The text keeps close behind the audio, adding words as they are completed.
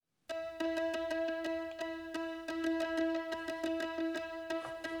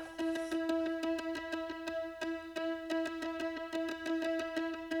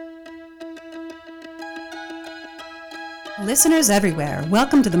Listeners everywhere,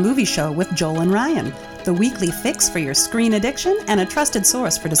 welcome to the Movie Show with Joel and Ryan, the weekly fix for your screen addiction and a trusted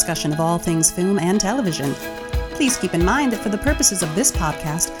source for discussion of all things film and television. Please keep in mind that for the purposes of this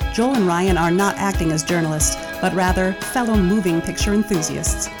podcast, Joel and Ryan are not acting as journalists, but rather fellow moving picture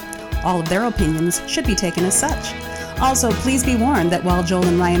enthusiasts. All of their opinions should be taken as such. Also, please be warned that while Joel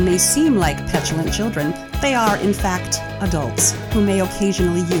and Ryan may seem like petulant children, they are, in fact, adults who may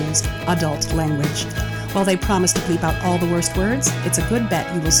occasionally use adult language. While they promise to bleep out all the worst words, it's a good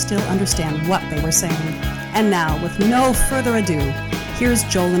bet you will still understand what they were saying. And now, with no further ado, here's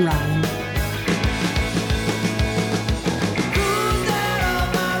Joel and Ryan.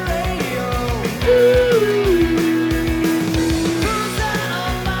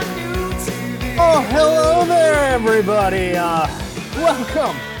 Oh, hello there, everybody.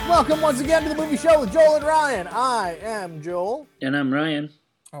 Welcome once again to the Movie Show with Joel and Ryan. I am Joel. And I'm Ryan.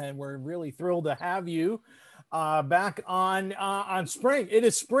 And we're really thrilled to have you back on spring. It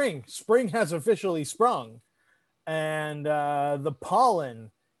is spring. Spring has officially sprung. And the pollen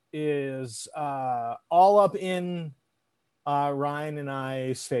is all up in Ryan and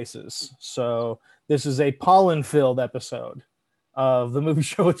I's faces. So this is a pollen-filled episode of the Movie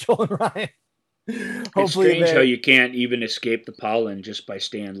Show with Joel and Ryan. It's strange how you can't even escape the pollen just by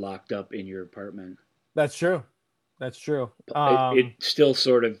staying locked up in your apartment. That's true. That's true. It still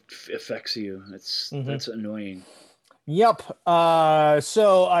sort of affects you. That's annoying. Yep.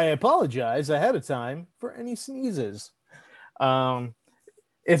 So I apologize ahead of time for any sneezes.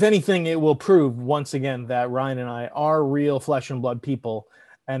 If anything, it will prove once again that Ryan and I are real flesh and blood people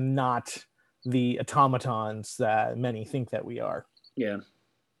and not the automatons that many think that we are. Yeah.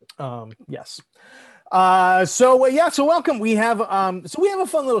 Yes. So welcome. We have a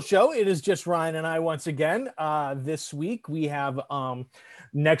fun little show. It is just Ryan and I once again. This week we have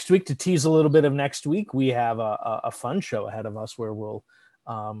next week, to tease a little bit of next week, we have a fun show ahead of us where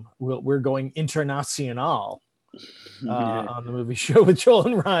we're going international on the Movie Show with Joel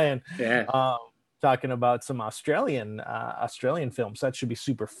and Ryan. Yeah. Talking about some Australian films. That should be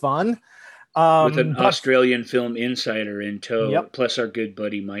super fun. With an Australian film insider in tow, yep. Plus our good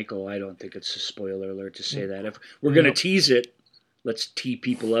buddy Michael. I don't think it's a spoiler alert to say that. If we're going to tease it, let's tee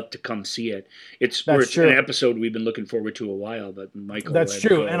people up to come see it. It's an episode we've been looking forward to a while, but Michael. That's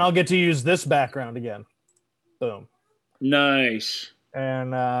true, and I'll get to use this background again. Boom. Nice. And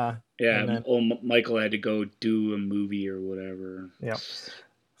Michael had to go do a movie or whatever. Yeah.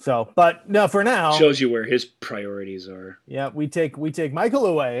 So, but no, for now, shows you where his priorities are. Yeah, we take Michael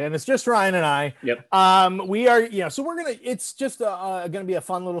away, and it's just Ryan and I. Yep. We are, so we're gonna. It's just gonna be a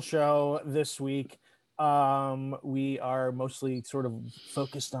fun little show this week. We are mostly sort of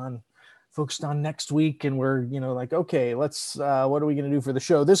focused on next week, and we're like, okay, let's. What are we gonna do for the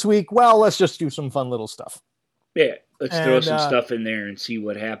show this week? Well, let's just do some fun little stuff. Yeah, let's throw some stuff in there and see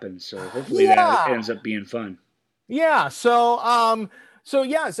what happens. So hopefully that ends up being fun. Yeah. So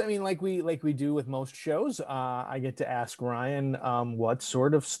yes, I mean, like we do with most shows, I get to ask Ryan, what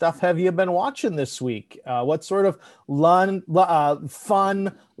sort of stuff have you been watching this week? What sort of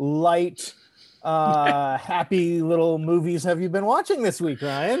fun, light, happy little movies have you been watching this week,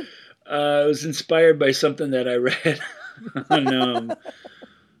 Ryan? I was inspired by something that I read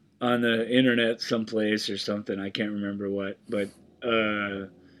on the internet someplace or something. I can't remember what, but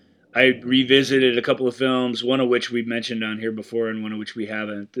I revisited a couple of films, one of which we've mentioned on here before and one of which we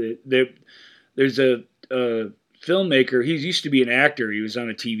haven't. There's a filmmaker. He used to be an actor. He was on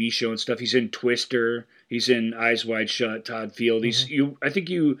a TV show and stuff. He's in Twister. He's in Eyes Wide Shut, Todd Field. I think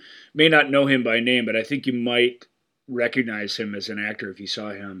you may not know him by name, but I think you might recognize him as an actor if you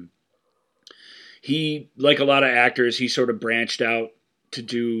saw him. He, like a lot of actors, he sort of branched out to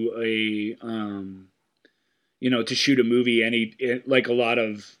do to shoot a movie, and he, like a lot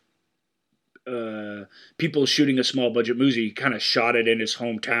of people shooting a small budget movie, he kind of shot it in his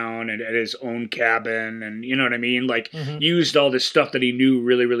hometown and at his own cabin, and you know what I mean, used all this stuff that he knew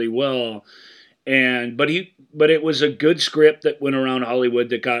really, really well. But it was a good script that went around Hollywood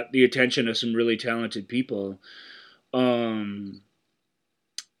that got the attention of some really talented people. And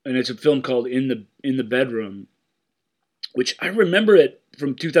it's a film called In the Bedroom, which I remember it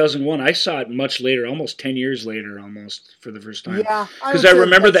from 2001. I saw it much later, almost 10 years later, almost for the first time. Yeah, because I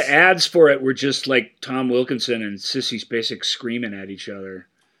remember the ads for it were just like Tom Wilkinson and Sissy Spacek screaming at each other.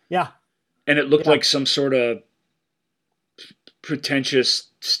 Yeah, and it looked like some sort of pretentious,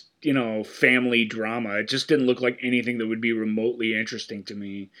 family drama. It just didn't look like anything that would be remotely interesting to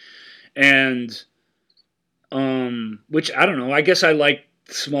me. And which I don't know. I guess I like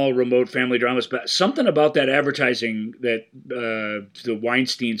small remote family dramas, but something about that advertising that the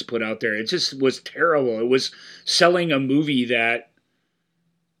Weinsteins put out there, it just was terrible. It was selling a movie that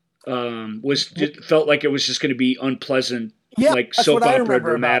felt like it was just going to be unpleasant, like soap opera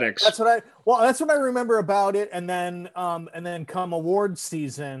dramatics. That's what I remember about it. And then come award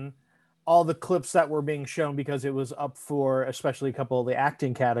season, all the clips that were being shown, because it was up for especially a couple of the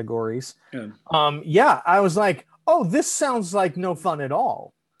acting categories. I was like, oh, this sounds like no fun at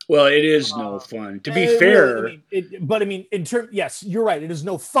all. Well, it is no fun. To be fair, yes, you're right. It is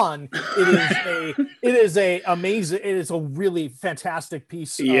no fun. It is a really fantastic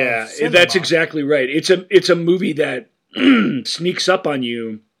piece. Yeah, of cinema. That's exactly right. It's a movie that sneaks up on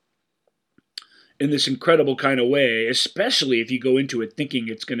you in this incredible kind of way, especially if you go into it thinking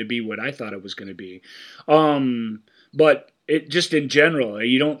it's going to be what I thought it was going to be. But it just in general,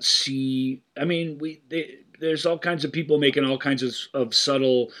 you don't see. I mean, there's all kinds of people making all kinds of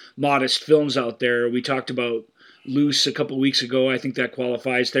subtle, modest films out there. We talked about Loose a couple of weeks ago. I think that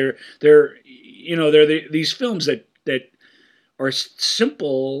qualifies. They're these films that are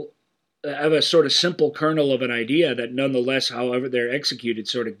simple, have a sort of simple kernel of an idea that nonetheless, however they're executed,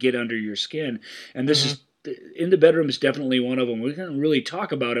 sort of get under your skin. And this is In the Bedroom is definitely one of them. We can't really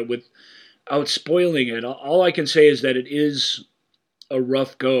talk about it without spoiling it. All I can say is that it is a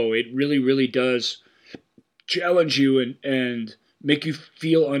rough go. It really, really does challenge you and make you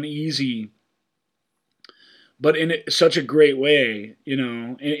feel uneasy, but in such a great way,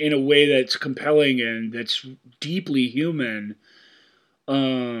 in a way that's compelling and that's deeply human.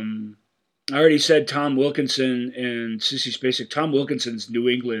 I already said Tom Wilkinson and Sissy Spacek. Tom Wilkinson's New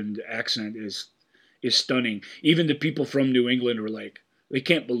England accent is stunning. Even the people from New England were like, they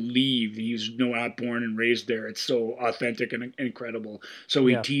can't believe he's not born and raised there. It's so authentic and incredible. So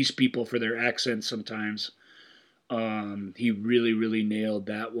we tease people for their accents sometimes. He really, really nailed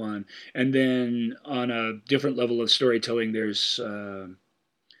that one. And then on a different level of storytelling, there's Marissa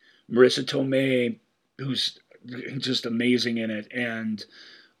Tomei, who's just amazing in it, and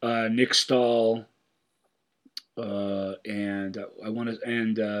Nick Stahl, and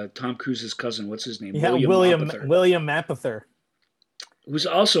Tom Cruise's cousin. What's his name? Yeah, William Mapother. Who's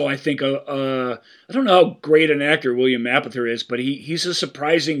also, I think, I don't know how great an actor William Mapother is, but he's a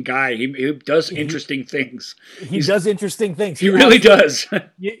surprising guy. He does interesting things. He does interesting things. He really does.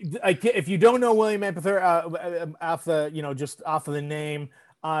 If you don't know William Mapother off of the name,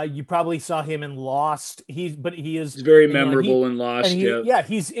 you probably saw him in Lost. He's very memorable in Lost.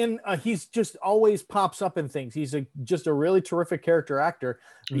 He's just always pops up in things. He's just a really terrific character actor.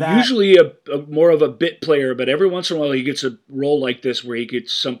 Usually a more of a bit player, but every once in a while he gets a role like this where he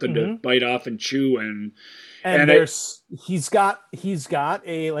gets something to bite off and chew he's got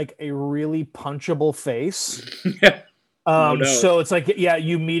a really punchable face. No so it's like,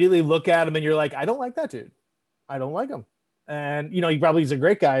 you immediately look at him and you're like, I don't like that dude. I don't like him. And he probably is a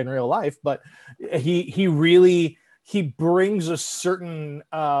great guy in real life, but he brings a certain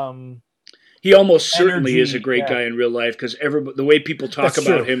he almost certainly is a great guy in real life, because the way people talk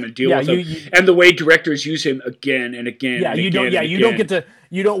about him and deal with him, and the way directors use him again and again. Yeah,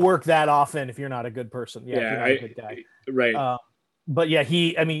 you don't work that often if you're not a good person. Yeah, if you're not a good guy. Right. But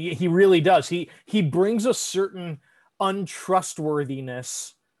he really does. He brings a certain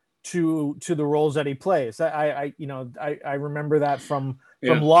untrustworthiness to the roles that he plays. I remember that from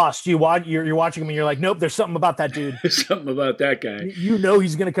Lost. You're watching him and you're like, nope, there's something about that dude. There's something about that guy.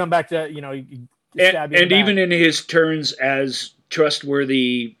 He's going to come back to and even in his turns as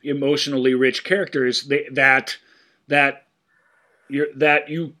trustworthy, emotionally rich characters, that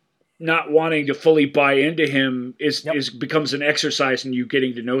you not wanting to fully buy into him becomes an exercise in you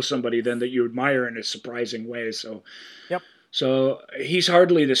getting to know somebody then that you admire in a surprising way. So. Yep. So he's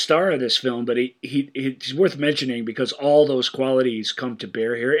hardly the star of this film, but he's worth mentioning because all those qualities come to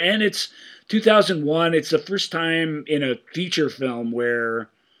bear here. And it's 2001. It's the first time in a feature film where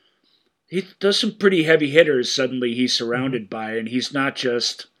he does some pretty heavy hitters suddenly he's surrounded by, and he's not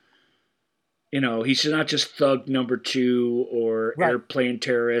just thug number 2 or airplane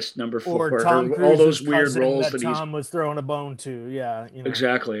terrorist number 4 or Tom all those weird roles that Tom was throwing a bone to. Yeah,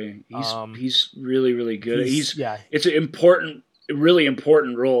 exactly. He's really, really good. It's an really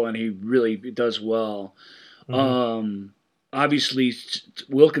important role, and he really does well. Obviously,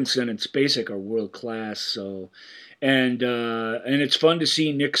 Wilkinson and Spacek are world class. So, and it's fun to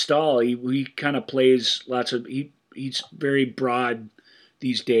see Nick Stahl. He kind of plays lots of. He's very broad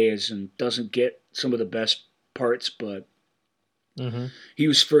these days and doesn't get some of the best parts, but he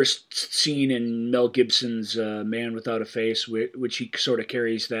was first seen in Mel Gibson's Man Without a Face, which he sort of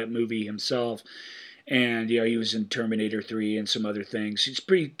carries that movie himself. and he was in Terminator 3 and some other things.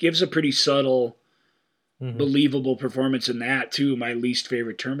 Gives a pretty subtle, believable performance in that too. My least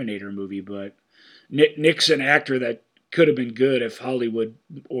favorite Terminator movie, but Nick's an actor that could have been good if Hollywood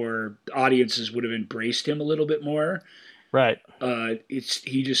or audiences would have embraced him a little bit more. Right.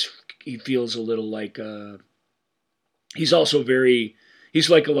 He feels a little like he's also he's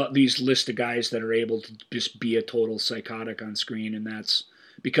like a lot these list of guys that are able to just be a total psychotic on screen, and that's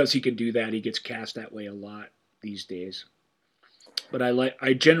because he can do that. He gets cast that way a lot these days. But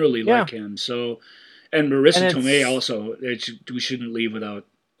I generally like him. So, and Marissa Tomei also. We shouldn't leave without.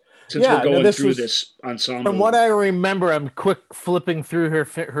 Since we're going through this ensemble. From what I remember, I'm quick flipping through her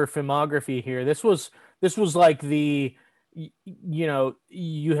filmography here. This was like the, she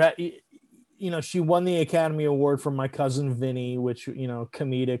won the Academy Award for My Cousin Vinny, which,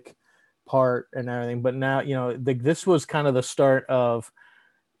 comedic part and everything. But now, this was kind of the start of,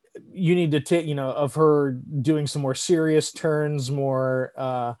 you need to take, of her doing some more serious turns,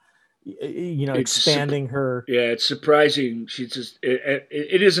 more, expanding her. Yeah, it's surprising. She's just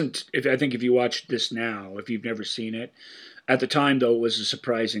it isn't. I think if you watch this now, if you've never seen it, at the time though, it was a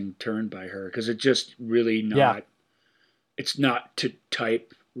surprising turn by her because it just really not. Yeah. It's not to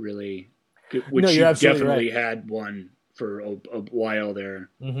type really, which she definitely had one for a while there.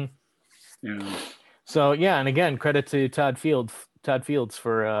 Mm-hmm. So yeah, and again, credit to Todd Fields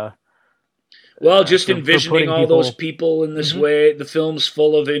for. Well, just envisioning all those people in this way. The film's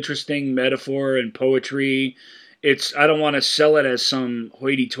full of interesting metaphor and poetry. I don't want to sell it as some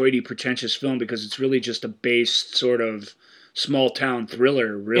hoity-toity pretentious film because it's really just a based sort of small town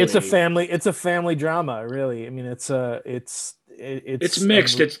thriller. Really, it's a family drama. Really, I mean, it's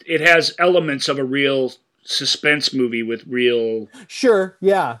mixed. It has elements of a real suspense movie with real. Sure,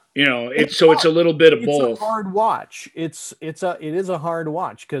 yeah. It's a little bit of both. It's a hard watch. It is a hard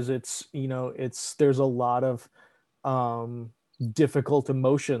watch because there's a lot of difficult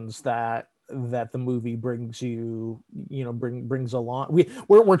emotions that the movie brings brings along.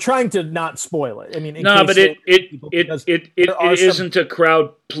 We're trying to not spoil it. I mean, but it isn't a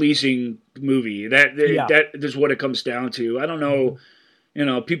crowd pleasing movie. That is what it comes down to. I don't know.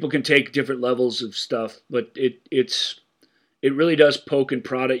 People can take different levels of stuff, but it really does poke and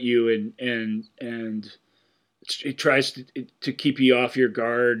prod at you, and it tries to keep you off your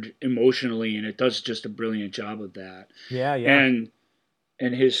guard emotionally, and it does just a brilliant job of that. Yeah. And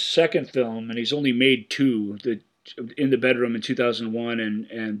his second film, and he's only made two, In the Bedroom in 2001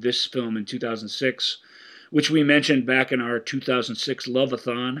 and this film in 2006, which we mentioned back in our 2006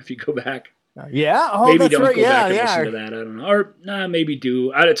 Love-a-thon, if you go back. Yeah, maybe don't go back and listen to that. I don't know, or maybe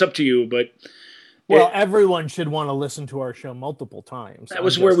do. It's up to you. But everyone should want to listen to our show multiple times. That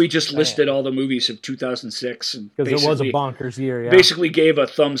was where we just listed all the movies of 2006, and because it was a bonkers year. Yeah. Basically, gave a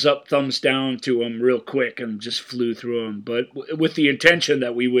thumbs up, thumbs down to them real quick, and just flew through them. But with the intention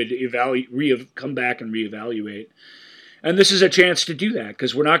that we would come back and reevaluate. And this is a chance to do that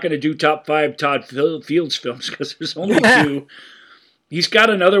because we're not going to do top 5 Todd Fields films because there's only 2. He's got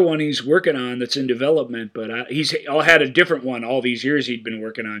another one he's working on that's in development, but he's had a different one all these years he'd been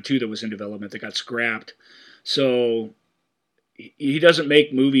working on, too, that was in development that got scrapped. So he doesn't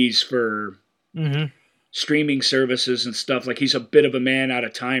make movies for streaming services and stuff. Like, he's a bit of a man out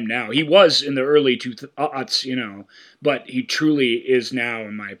of time now. He was in the early 2000s, but he truly is now,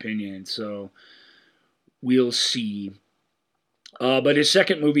 in my opinion. So we'll see. But his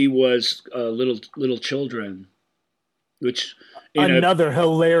second movie was Little Children, which... Another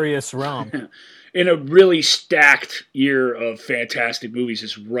hilarious romp. In a really stacked year of fantastic movies,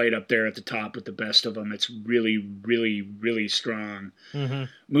 it's right up there at the top with the best of them. It's really, really, really strong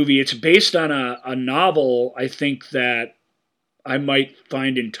movie. It's based on a novel, I think, that I might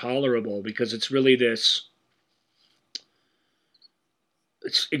find intolerable because it's really this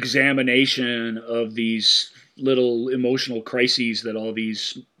examination of these little emotional crises that all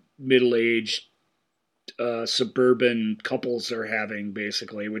these middle-aged suburban couples are having,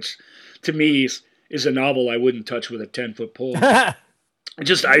 basically, which to me is a novel I wouldn't touch with a 10-foot pole. I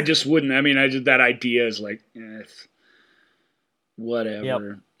just wouldn't. I mean, that idea is like,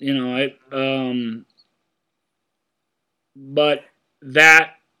 whatever. Yep. But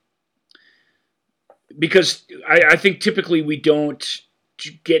that, because I think typically we don't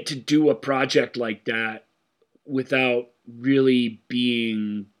get to do a project like that without really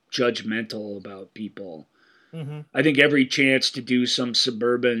being judgmental about people. I think every chance to do some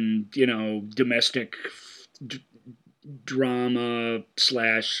suburban, domestic drama /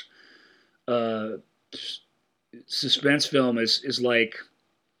 suspense film is like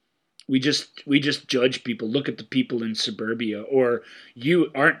We just judge people. Look at the people in suburbia, or you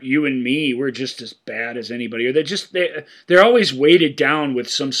and me. We're just as bad as anybody. Or they're always weighted down with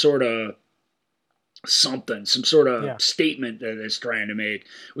some sort of something, some sort of statement that it's trying to make,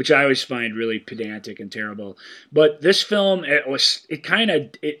 which I always find really pedantic and terrible. But this film, it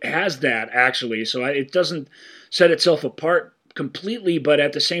has that actually. So it doesn't set itself apart completely, but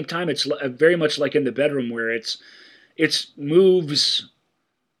at the same time, it's very much like In the Bedroom, where its moves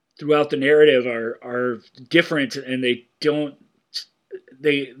throughout the narrative are different, and they don't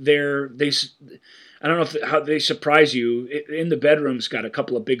I don't know how they surprise you. In the Bedroom's got a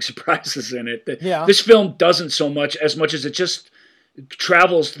couple of big surprises in it. This film doesn't so much as it just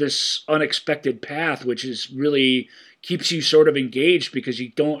travels this unexpected path, which is really keeps you sort of engaged because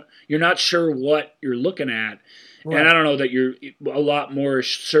you're not sure what you're looking at. Right. And I don't know that you're a lot more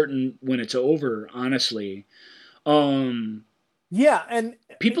certain when it's over, honestly. Yeah, and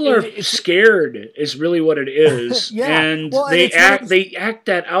people are scared is really what it is. And they act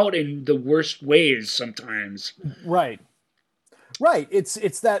that out in the worst ways sometimes. Right.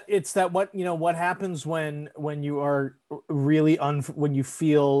 It's that what happens when you are really when you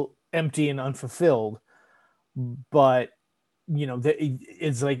feel empty and unfulfilled, but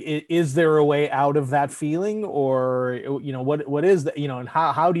it's like, is there a way out of that feeling, or what is that, and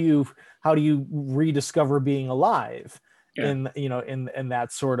how do you rediscover being alive? In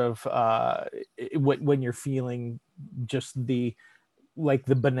that sort of when you're feeling just the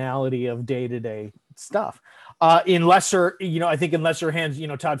banality of day-to-day stuff, in lesser, I think in lesser hands,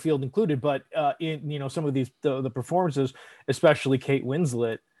 Todd Field included, but in some of these the performances, especially Kate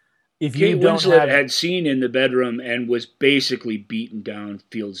Winslet. Kate Winslet had seen In the Bedroom and was basically beaten down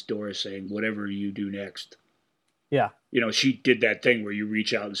Field's door, saying, "Whatever you do next." Yeah, she did that thing where you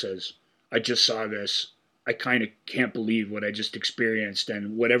reach out and says, "I just saw this. I kind of can't believe what I just experienced,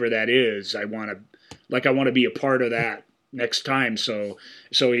 and whatever that is, I want to be a part of that next time." So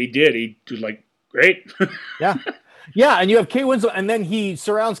he did. He was like, "Great." Yeah. And you have Kate Winslet, and then he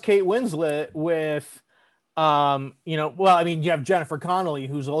surrounds Kate Winslet with, you have Jennifer Connelly,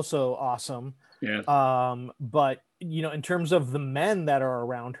 who's also awesome. Yeah. But in terms of the men that are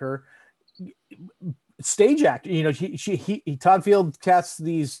around her, stage actor, Todd Field casts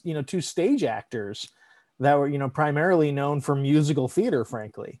these, two stage actors that were, primarily known for musical theater,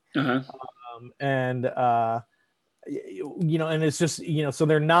 frankly. Uh-huh. And it's just, so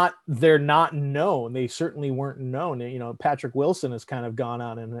they're not known. They certainly weren't known. Patrick Wilson has kind of gone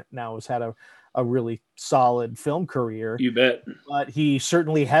on and now has had a really solid film career. You bet. But he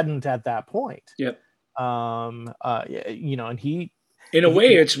certainly hadn't at that point. Yep. And he, in a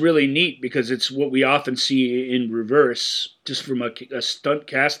way, it's really neat because it's what we often see in reverse, just from a stunt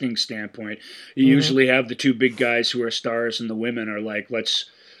casting standpoint. You usually have the two big guys who are stars, and the women are like, let's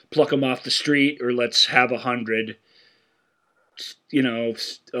pluck them off the street, or let's have 100,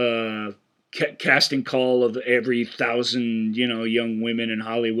 casting call of every 1,000, young women in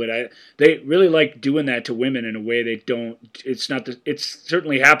Hollywood. They really like doing that to women in a way they don't. It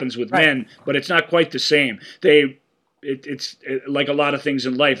certainly happens with men, but it's not quite the same. It's like a lot of things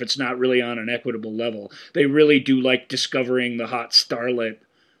in life, it's not really on an equitable level. They really do like discovering the hot starlet,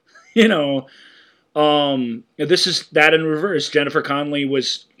 This is that in reverse. Jennifer Connelly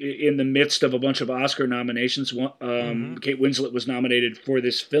was in the midst of a bunch of Oscar nominations. Kate Winslet was nominated for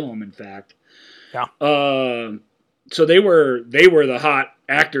this film, in fact. Yeah. So they were the hot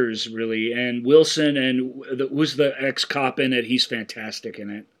actors, really. And Wilson, and who's the ex-cop in it? He's fantastic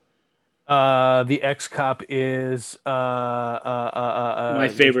in it. The ex-cop is my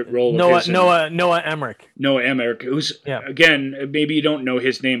favorite role. Noah Emmerich. Noah Emmerich, who's again, maybe you don't know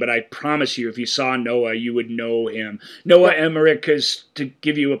his name, but I promise you, if you saw Noah, you would know him. Noah Emmerich is, to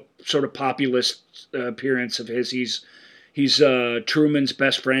give you a sort of populist appearance of his. He's Truman's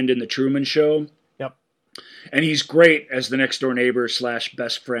best friend in the Truman Show. Yep. And he's great as the next door neighbor /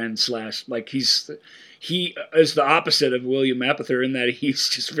 best friend he is the opposite of William Apather in that he's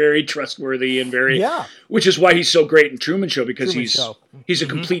just very trustworthy and very, which is why he's so great in Truman Show, because he's a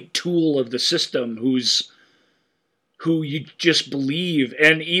complete tool of the system who you just believe.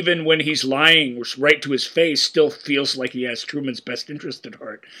 And even when he's lying right to his face, still feels like he has Truman's best interest at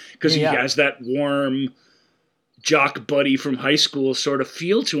heart, because he has that warm jock buddy from high school sort of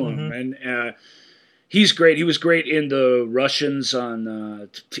feel to him. And he's great. He was great in The Russians on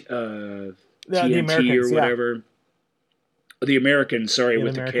TNT or whatever. The Americans,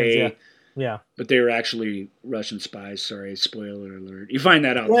 with the K. Yeah. But they were actually Russian spies. Sorry, spoiler alert. You find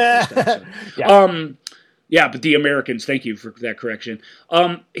that out in the first episode. But The Americans, thank you for that correction.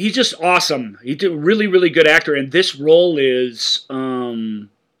 He's just awesome. He's a really, really good actor, and this role is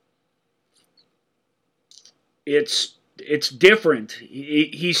it's different.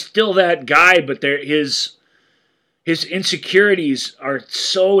 He's still that guy, but his insecurities are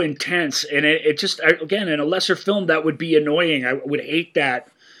so intense, and it just, again, in a lesser film that would be annoying. I would hate that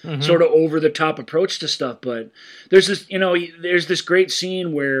sort of over the top approach to stuff. But there's this great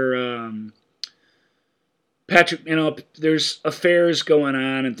scene where Patrick, there's affairs going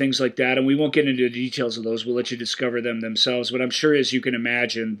on and things like that, and we won't get into the details of those. We'll let you discover them themselves. But I'm sure, as you can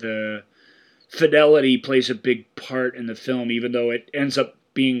imagine, the fidelity plays a big part in the film, even though it ends up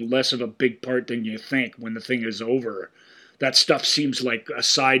being less of a big part than you think when the thing is over. That stuff seems like a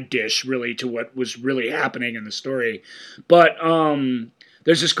side dish, really, to what was really happening in the story. But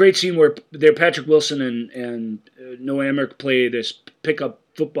there's this great scene where Patrick Wilson and Noah Emmerich play this pickup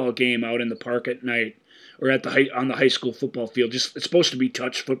football game out in the park at night, or on the high school football field. Just, it's supposed to be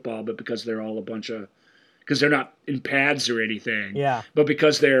touch football, but because they're all because they're not in pads or anything. Yeah. But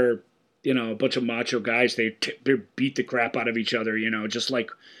because they're a bunch of macho guys, they beat the crap out of each other, just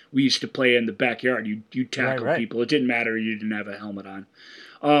like we used to play in the backyard. You tackle people. It didn't matter you didn't have a helmet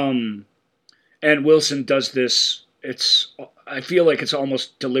on. And Wilson does this. I feel like it's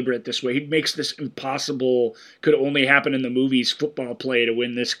almost deliberate this way. He makes this impossible, could only happen in the movies, football play to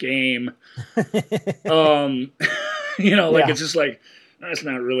win this game. It's just like, that's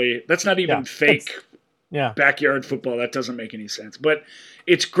not even fake. Yeah. Backyard football, that doesn't make any sense. But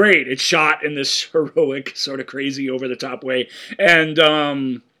it's great. It's shot in this heroic, sort of crazy, over-the-top way. And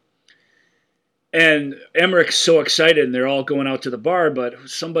Emmerich's so excited, and they're all going out to the bar, but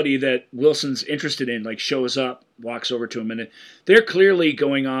somebody that Wilson's interested in, shows up, walks over to him, and they're clearly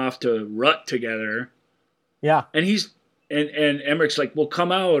going off to rut together. Yeah. And and Emmerich's like, well,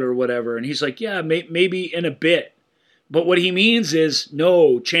 come out or whatever. And he's like, yeah, maybe in a bit. But what he means is,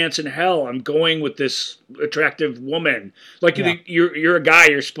 no chance in hell, I'm going with this attractive woman. You're a guy,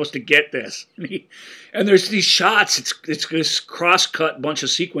 you're supposed to get this. And there's these shots, it's this cross-cut bunch of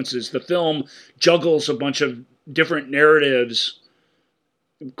sequences. The film juggles a bunch of different narratives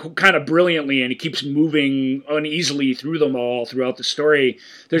kind of brilliantly, and it keeps moving uneasily through them all throughout the story.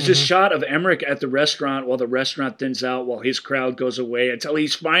 There's this shot of Emmerich at the restaurant while the restaurant thins out, while his crowd goes away, until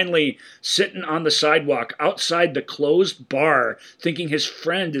he's finally sitting on the sidewalk outside the closed bar, thinking his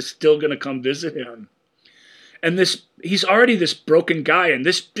friend is still going to come visit him. And he's already this broken guy, and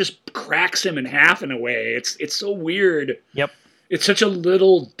this just cracks him in half in a way. It's so weird. Yep. It's such a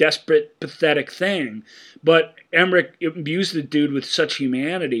little, desperate, pathetic thing. But Emmerich imbues the dude with such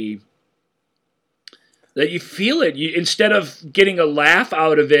humanity that you feel it. Instead of getting a laugh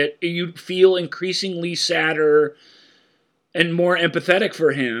out of it, you feel increasingly sadder and more empathetic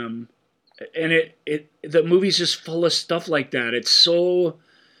for him. And the movie's just full of stuff like that. It's so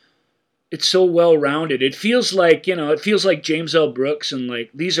well-rounded. It feels like James L. Brooks, and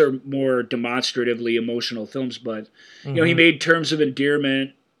these are more demonstratively emotional films, but he made Terms of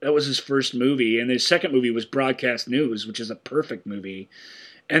Endearment. That was his first movie, and his second movie was Broadcast News, which is a perfect movie.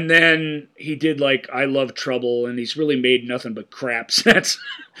 And then he did I Love Trouble, and he's really made nothing but crap since.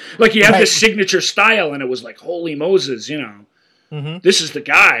 He had this signature style, and it was holy Moses, This is the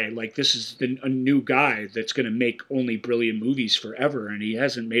guy. This is a new guy that's going to make only brilliant movies forever, and he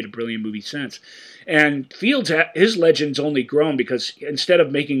hasn't made a brilliant movie since. And Fields, his legend's only grown because instead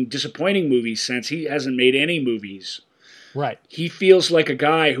of making disappointing movies since, he hasn't made any movies. Right. He feels like a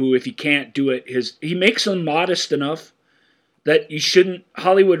guy who, if he can't do it, he makes them modest enough that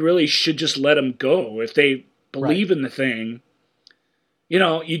Hollywood really should just let him go. If they believe in the thing,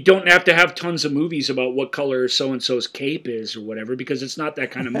 you don't have to have tons of movies about what color so-and-so's cape is or whatever, because it's not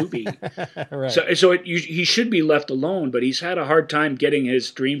that kind of movie. Right. So he should be left alone, but he's had a hard time getting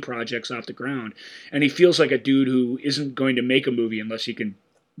his dream projects off the ground. And he feels like a dude who isn't going to make a movie unless he can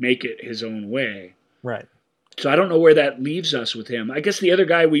make it his own way. Right. So I don't know where that leaves us with him. I guess the other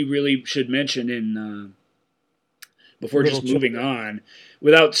guy we really should mention before just moving on,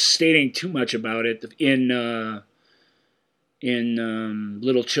 without stating too much about it, in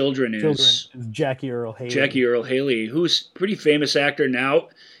Little Children is Jackie Earle Haley. Jackie Earle Haley, who's a pretty famous actor now.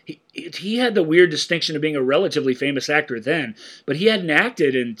 He had the weird distinction of being a relatively famous actor then, but he hadn't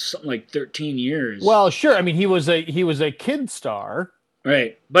acted in something like 13 years. Well, sure. I mean, he was a kid star.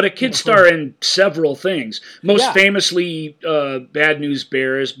 Right, but a kid star in several things. Most famously, Bad News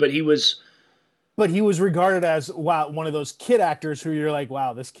Bears. But he was regarded as one of those kid actors who you're like,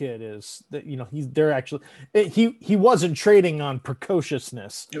 wow, this kid is he wasn't trading on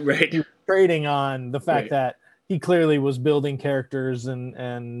precociousness. Right, he was trading on the fact that he clearly was building characters and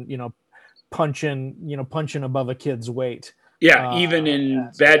punching above a kid's weight. Yeah, even in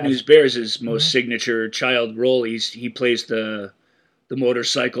Bad News Bears, his most signature child role, he plays the the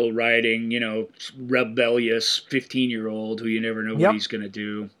motorcycle riding, rebellious 15-year-old who you never know what he's going to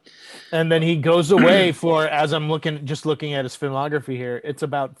do. And then he goes away for, as I'm looking at his filmography here, it's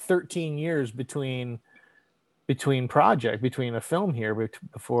about 13 years between a film here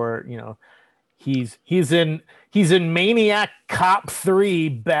before, he's in Maniac Cop 3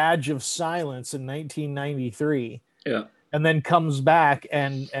 Badge of Silence in 1993. Yeah. And then comes back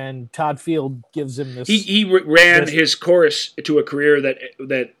and Todd Field gives him this. He ran his course to a career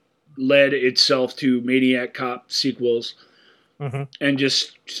that led itself to Maniac Cop sequels. Mm-hmm. And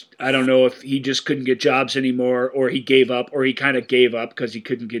just, I don't know if he just couldn't get jobs anymore, or he gave up, or he kind of gave up because he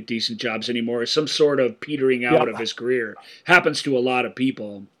couldn't get decent jobs anymore. Some sort of petering out of his career. Happens to a lot of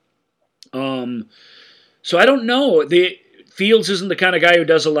people. So I don't know. Fields isn't the kind of guy who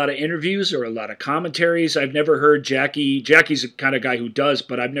does a lot of interviews or a lot of commentaries. I've never heard Jackie. Jackie's the kind of guy who does,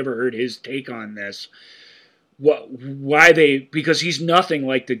 but I've never heard his take on this. Because he's nothing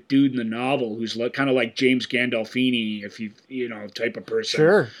like the dude in the novel, who's kind of like James Gandolfini, if type of person.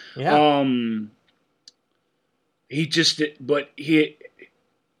 Sure. Yeah.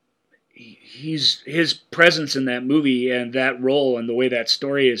 His presence in that movie and that role and the way that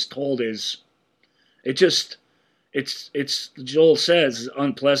story is told it's Joel says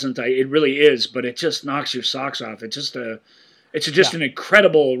unpleasant. It really is, but it just knocks your socks off. It's just an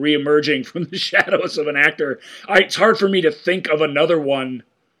incredible reemerging from the shadows of an actor. It's hard for me to think of another one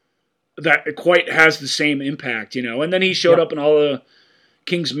that quite has the same impact, And then he showed up in all the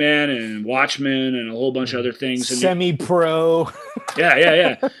Kingsman and Watchmen and a whole bunch of other things. Semi-pro.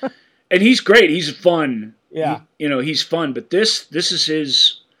 Yeah. And he's great. He's fun. Yeah. He's fun. But this is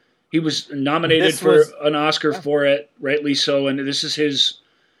his. He was nominated for an Oscar for it, rightly so. And this is his.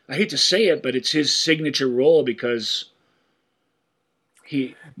 I hate to say it, but it's his signature role because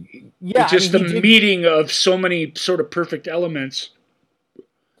meeting of so many sort of perfect elements,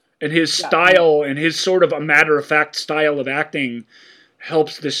 and his style and his sort of a matter-of-fact style of acting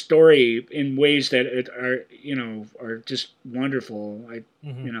helps the story in ways that are just wonderful.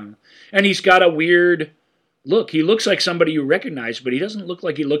 And he's got a weird look. He looks like somebody you recognize, but he doesn't look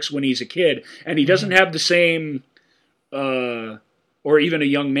like he looks when he's a kid, and he doesn't have the same or even a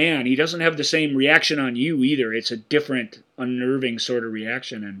young man, he doesn't have the same reaction on you either. It's a different, unnerving sort of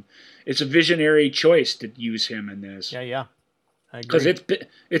reaction, and it's a visionary choice to use him in this. Yeah. Because it's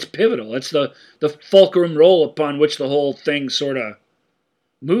pivotal. It's the fulcrum role upon which the whole thing sort of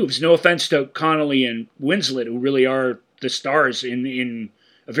moves. No offense to Connolly and Winslet, who really are the stars in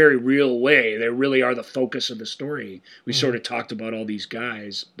a very real way. They really are the focus of the story. We sort of talked about all these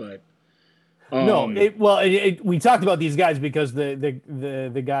guys, but we talked about these guys because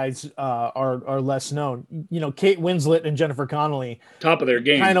the guys are less known. Kate Winslet and Jennifer Connelly, top of their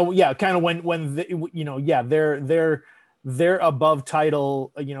game. Kind of when they're above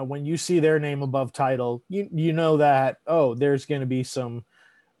title. When you see their name above title, you know that there's going to be some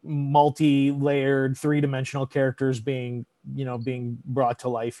multi-layered, three-dimensional characters being brought to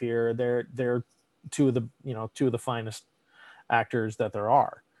life here. They're two of the finest actors that there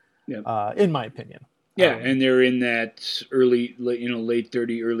are. Yeah. In my opinion. Yeah, and they're in that early, late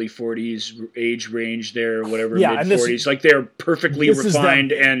 30s, early 40s age range there, whatever, mid 40s. Like they're perfectly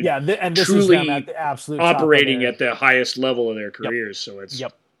refined and this truly is them at the absolute operating at the highest level of their careers.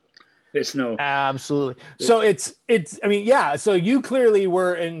 Yep. So it's no absolutely. So it's. I mean, yeah. So you clearly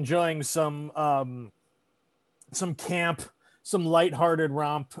were enjoying some camp, some lighthearted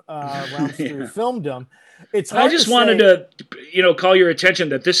romps through filmdom. I just wanted to, call your attention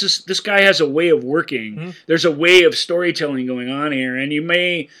that this guy has a way of working. Mm-hmm. There's a way of storytelling going on here, and you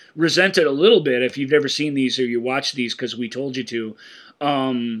may resent it a little bit if you've never seen these or you watch these because we told you to,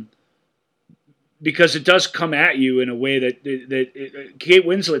 because it does come at you in a way that Kate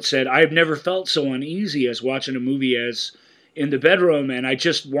Winslet said, "I've never felt so uneasy as watching a movie as in the bedroom," and I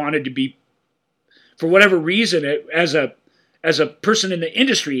just wanted to be, for whatever reason, as a person in the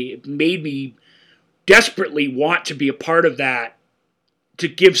industry, it made me desperately want to be a part of that, to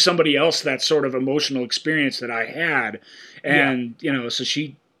give somebody else that sort of emotional experience that I had. And, so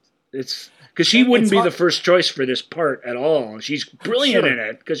because she wouldn't be the first choice for this part at all. She's brilliant in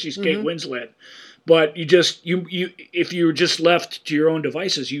it because she's Kate Winslet. But you if you were just left to your own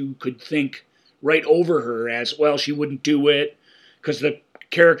devices, you could think right over her as, well, she wouldn't do it because the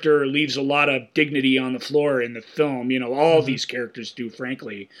character leaves a lot of dignity on the floor in the film. All these characters do,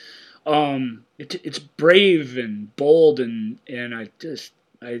 frankly. It's brave and bold and it's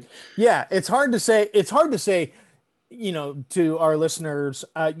hard to say, to our listeners,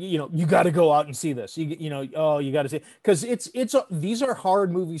 you got to go out and see this. You got to see, because these are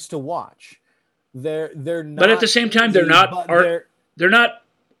hard movies to watch. They're not, but at the same time, they're not art. they're not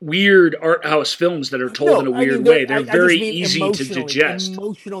weird art house films that are told in a weird way. They're very easy to digest.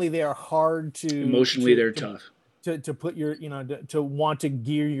 Emotionally, they are hard to. Emotionally, they're tough. To put your, to want to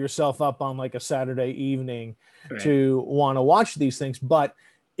gear yourself up on like a Saturday evening to want to watch these things. But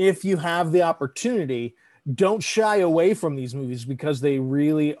if you have the opportunity, don't shy away from these movies because they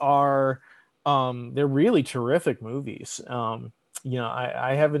really are, they're really terrific movies. I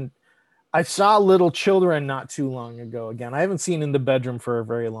saw Little Children not too long ago. Again, I haven't seen In the Bedroom for a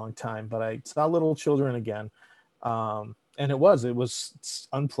very long time, but I saw Little Children again. And it was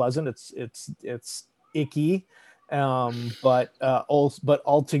unpleasant. It's icky. But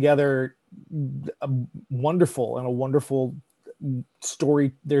altogether wonderful, and a wonderful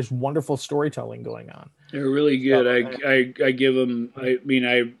story. There's wonderful storytelling going on. They're really good. I give them. I mean,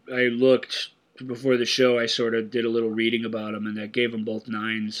 I looked before the show. I sort of did a little reading about them, and I gave them both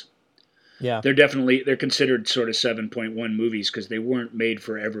 9s. Yeah, they're considered sort of 7.1 movies because they weren't made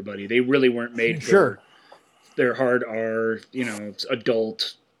for everybody. They really weren't made for. They're hard R,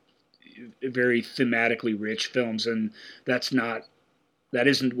 adult, very thematically rich films, and that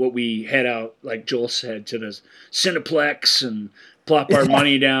isn't what we head out, like Joel said, to the Cineplex and plop our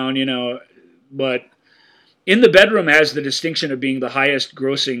money down, but In the Bedroom has the distinction of being the highest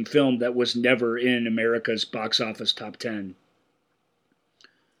grossing film that was never in America's box office top 10.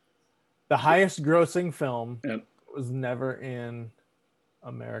 The highest grossing film was never in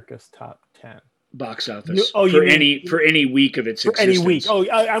America's top 10. Box office for any week of its existence. Any week. Oh,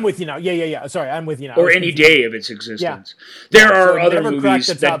 I'm with you now. Yeah. Sorry, I'm with you now. Or any day of its existence. Yeah. There are other movies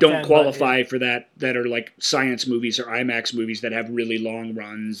that don't qualify for that are like science movies or IMAX movies that have really long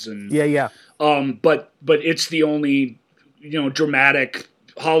runs and But it's the only dramatic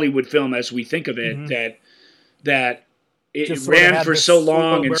Hollywood film as we think of it that it ran for so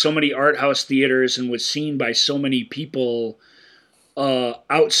long in so many art house theaters and was seen by so many people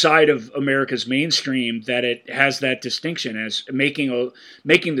outside of America's mainstream that it has that distinction as making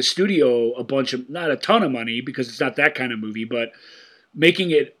the studio a bunch of, not a ton of money because it's not that kind of movie, but making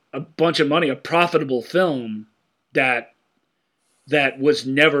it a bunch of money, a profitable film that was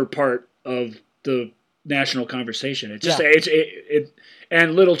never part of the national conversation. It's just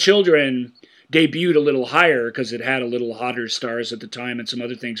and Little Children debuted a little higher because it had a little hotter stars at the time and some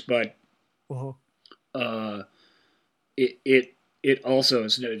other things, but it also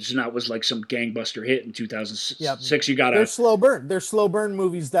was like some gangbuster hit in 2006. You got They're slow burn. They're slow burn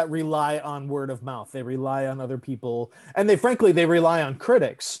movies that rely on word of mouth. They rely on other people, and they rely on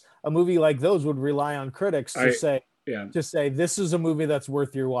critics. A movie like those would rely on critics to say this is a movie that's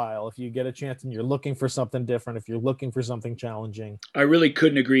worth your while if you get a chance and you're looking for something different, if you're looking for something challenging. I really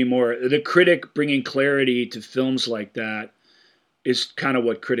couldn't agree more. The critic bringing clarity to films like that is kind of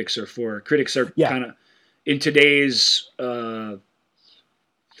what critics are for. Critics are kind of in today's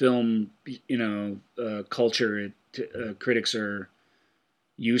film, culture, critics are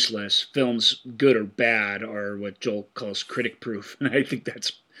useless. Films, good or bad, are what Joel calls critic proof. And I think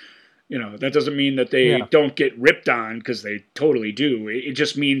that's, that doesn't mean that they don't get ripped on, because they totally do. It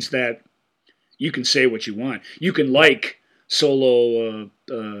just means that you can say what you want. You can like Solo,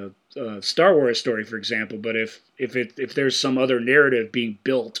 Star Wars story, for example, but if there's some other narrative being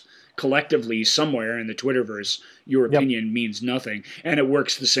built collectively somewhere in the Twitterverse, your opinion means nothing. And it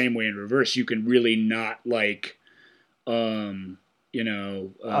works the same way in reverse. You can really not like, Thor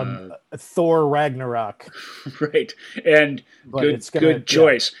Ragnarok. Right. And but good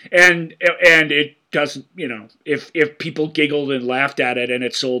choice. And it doesn't, if people giggled and laughed at it and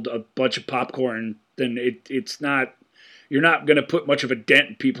it sold a bunch of popcorn, then it's not, you're not going to put much of a dent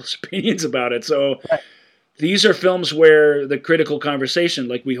in people's opinions about it. So these are films where the critical conversation,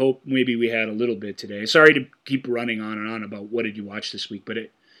 like we hope maybe we had a little bit today. Sorry to keep running on and on about what did you watch this week, but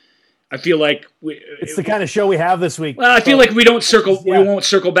I feel like it's the kind of show we have this week. Well, I feel like we won't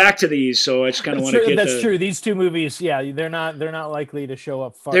circle back to these, so I just kind of want to get. That's true. These two movies, they're not likely to show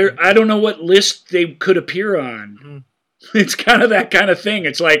up far. I don't know what list they could appear on. Mm-hmm. It's kind of that kind of thing.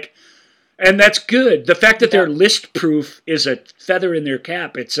 It's like, and that's good. The fact that they're list proof is a feather in their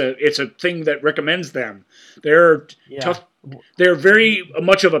cap. It's a thing that recommends them. They're tough. They're very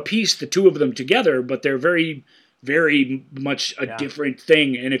much of a piece, the two of them together, but they're very, very much a different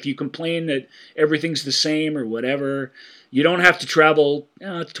thing. And if you complain that everything's the same or whatever, you don't have to travel.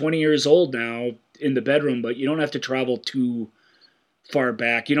 It's 20 years old now, In the Bedroom, but you don't have to travel too far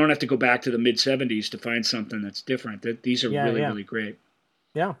back. You don't have to go back to the mid 70s to find something that's different. These are really, really great.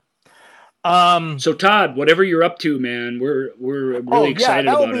 Yeah. So Todd, whatever you're up to, man, we're really excited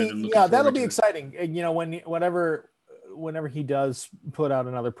about it. That'll be exciting. Whenever he does put out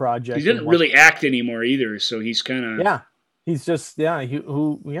another project. He didn't really act anymore either, so he's kind of He's just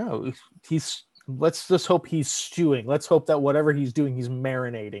he's let's just hope he's stewing. Let's hope that whatever he's doing, he's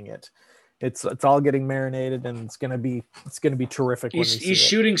marinating it. It's all getting marinated, and it's gonna be terrific when we see He's it.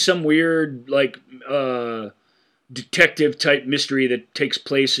 shooting some weird like detective type mystery that takes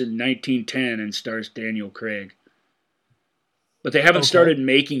place in 1910 and stars Daniel Craig. But they haven't started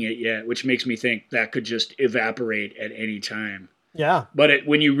making it yet, which makes me think that could just evaporate at any time. Yeah. But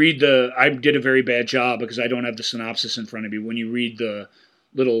when you read I did a very bad job because I don't have the synopsis in front of me. When you read the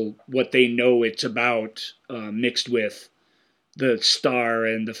little what they know it's about, mixed with the star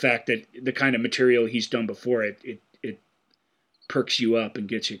and the fact that the kind of material he's done before, it perks you up and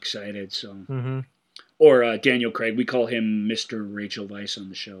gets you excited. So, or Daniel Craig, we call him Mr. Rachel Weisz on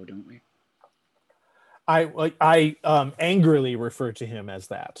the show, don't we? I angrily refer to him as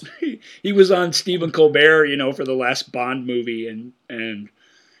that. He was on Stephen Colbert, for the last Bond movie, and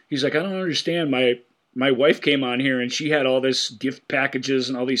he's like, I don't understand. My wife came on here and she had all this gift packages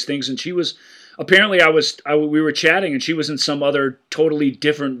and all these things, and she was apparently we were chatting and she was in some other totally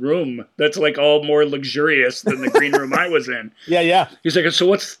different room that's like all more luxurious than the green room I was in. Yeah. He's like, so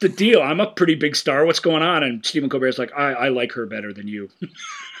what's the deal? I'm a pretty big star. What's going on? And Stephen Colbert's like, I like her better than you.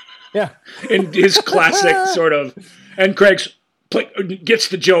 Yeah. In his classic sort of, and Craig gets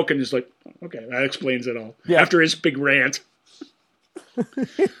the joke and is like, okay, that explains it all. Yeah. After his big rant.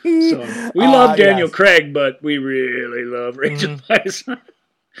 So we love Daniel Craig, but we really love Rachel Weisz.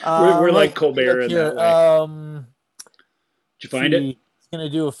 We're like Colbert in that way. Did you find it? He's going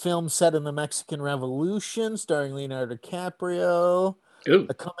to do a film set in the Mexican Revolution starring Leonardo DiCaprio. Ooh.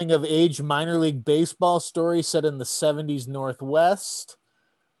 A coming-of-age minor league baseball story set in the 70s Northwest.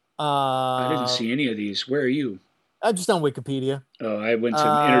 I didn't see any of these. Where are you? I'm just on Wikipedia. Oh, I went to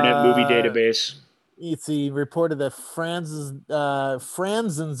Internet Movie Database. He reported that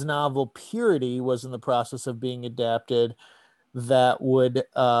Franzen's novel Purity was in the process of being adapted. That's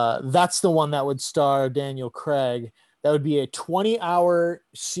the one that would star Daniel Craig. That would be a 20-hour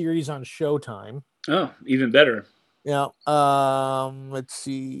series on Showtime. Oh, even better. Yeah. Let's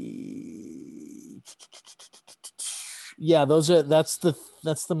see. Yeah, that's the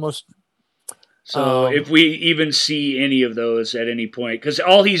most. So if we even see any of those at any point, because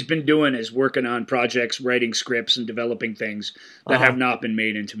all he's been doing is working on projects, writing scripts, and developing things that have not been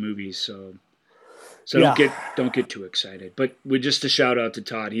made into movies. So don't get too excited. But with just a shout out to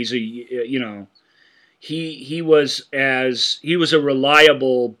Todd, he's he was a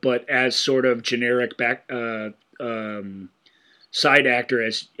reliable but as sort of generic side actor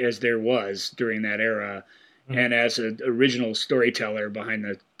as there was during that era, and as an original storyteller behind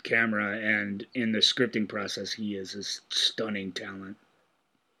the camera and in the scripting process, he is a stunning talent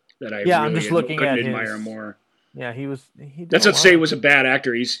that I I'm just looking couldn't at admire more. Yeah, That's not to say he was a bad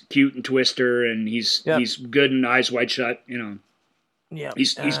actor. He's cute in Twister, and he's good in Eyes Wide Shut. Yeah,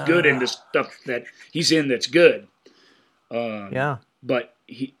 he's good in the stuff that he's in that's good. But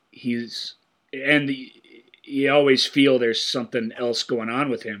you always feel there's something else going on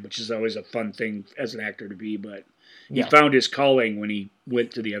with him, which is always a fun thing as an actor to be. But he found his calling when he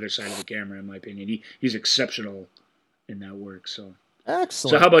went to the other side of the camera, in my opinion. He's exceptional in that work. So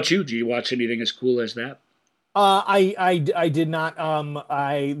excellent. So how about you? Do you watch anything as cool as that? I did not.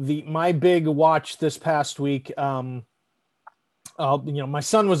 My big watch this past week. My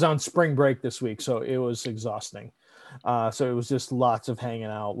son was on spring break this week, so it was exhausting. So it was just lots of hanging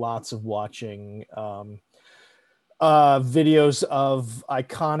out, lots of watching videos of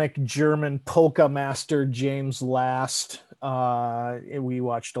iconic German polka master James Last. We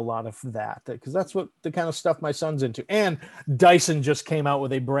watched a lot of that because that's what the kind of stuff my son's into. And Dyson just came out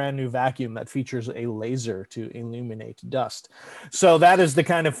with a brand new vacuum that features a laser to illuminate dust. So that is the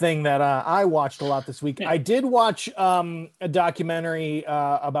kind of thing that I watched a lot this week. I did watch a documentary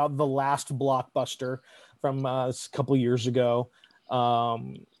about the last Blockbuster from a couple years ago.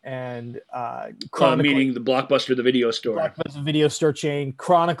 Meaning the Blockbuster, the video store. Blockbuster video store chain,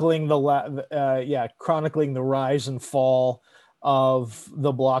 chronicling the rise and fall of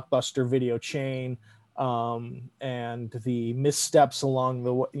the Blockbuster video chain, and the missteps along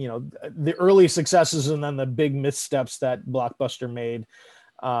the early successes and then the big missteps that Blockbuster made,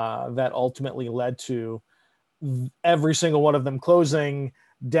 that ultimately led to every single one of them closing,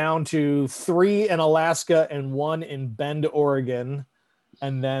 down to 3 in Alaska and 1 in Bend, Oregon.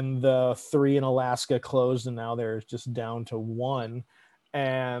 And then the 3 in Alaska closed, and now they're just down to 1.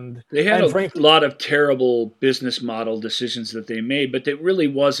 And they had a lot of terrible business model decisions that they made, but it really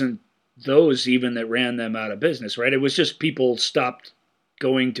wasn't those even that ran them out of business, right? It was just people stopped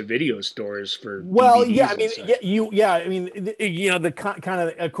going to video stores for Well, DVDs yeah, I and mean, such. I mean, the kind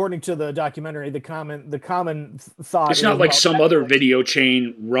of, according to the documentary, the common thought It's is, not like well, some other video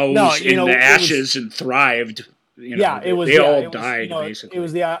chain no, rose in the ashes and thrived. They all died it was basically. it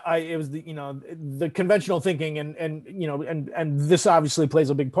was the the conventional thinking, and this obviously plays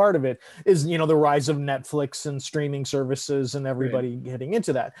a big part of it, is the rise of Netflix and streaming services and everybody getting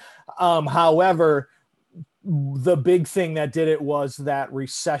into that. However, the big thing that did it was that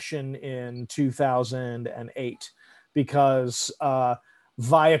recession in 2008, because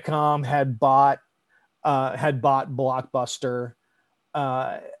Viacom had bought Blockbuster,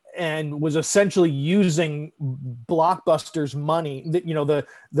 and was essentially using Blockbuster's money. The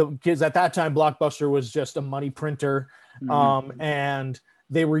because at that time Blockbuster was just a money printer, and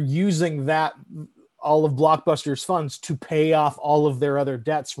they were using that, all of Blockbuster's funds, to pay off all of their other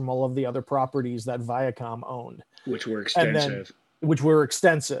debts from all of the other properties that Viacom owned, which were extensive.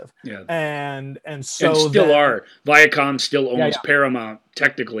 Yeah, and still are. Viacom still owns Paramount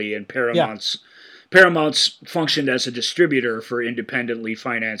technically, and Paramount's functioned as a distributor for independently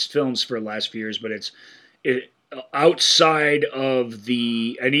financed films for the last few years, but it's outside of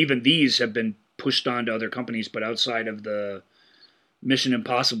and even these have been pushed on to other companies, but outside of the Mission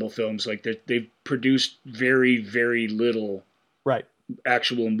Impossible films, like they've produced very, very little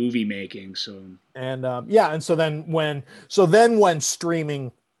actual movie making. So and so then when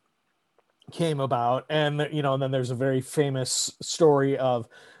streaming came about, and then there's a very famous story of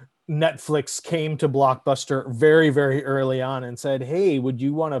Netflix came to Blockbuster very, very early on and said, "Hey, would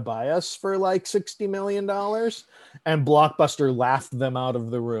you want to buy us for like $60 million?" And Blockbuster laughed them out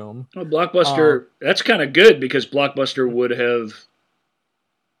of the room. Well, Blockbuster, that's kind of good, because Blockbuster would have...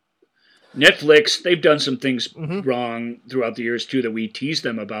 Netflix, they've done some things wrong throughout the years too that we tease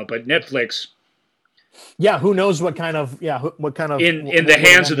them about, but Netflix... Yeah, who knows what kind of... In the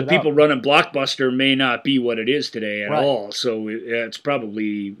hands of the people running Blockbuster may not be what it is today at all. So we're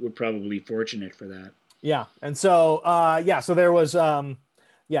probably fortunate for that. Yeah, and so so there was so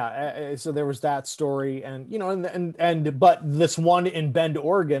there was that story, and but this one in Bend,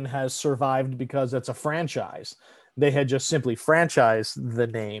 Oregon has survived because it's a franchise. They had just simply franchised the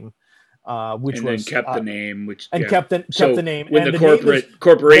name. Kept the name, kept the name. When the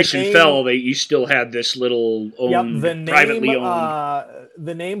corporation fell, you still had this little privately owned.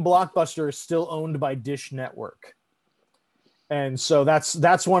 The name Blockbuster is still owned by Dish Network, and so that's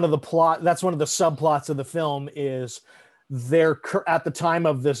one of the subplots of the film. Is they're at the time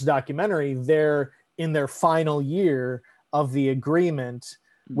of this documentary, they're in their final year of the agreement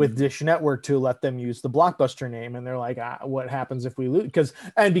with Dish Network to let them use the Blockbuster name, and they're like, what happens if we lose?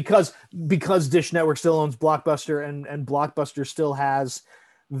 Because Dish Network still owns Blockbuster, and Blockbuster still has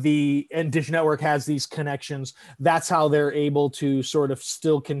and Dish Network has these connections. That's how they're able to sort of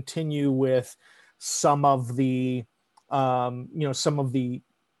still continue with some of the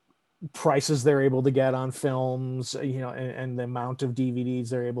prices they're able to get on films, and the amount of DVDs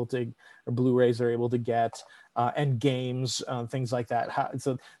they're able to, or Blu-rays they're able to get, and games, things like that.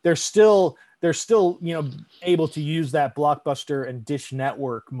 So they're still able to use that Blockbuster and Dish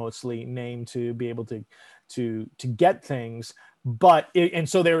Network mostly name to be able to get things. But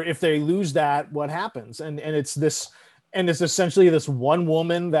if they lose that, what happens? And it's essentially this one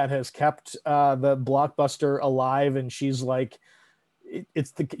woman that has kept the Blockbuster alive, and she's like,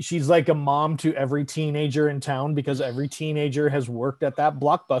 she's like a mom to every teenager in town, because every teenager has worked at that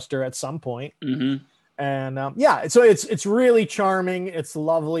Blockbuster at some point. And so it's really charming. It's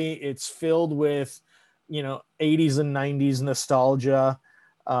lovely. It's filled with 80s and 90s nostalgia,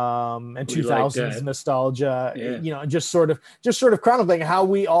 and 2000s nostalgia. Just sort of chronicling how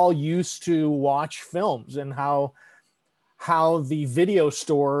we all used to watch films, and how the video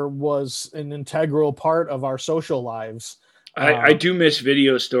store was an integral part of our social lives. I do miss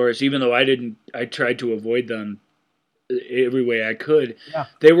video stores, even though I tried to avoid them every way I could. Yeah.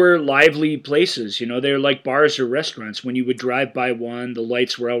 They were lively places, they were like bars or restaurants. When you would drive by one, the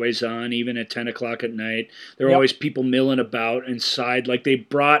lights were always on, even at 10 o'clock at night. There were always people milling about inside. Like, they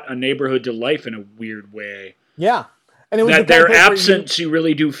brought a neighborhood to life in a weird way. Yeah. And it was that their absence, you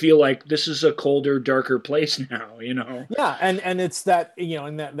really do feel like this is a colder, darker place now, Yeah, and it's that,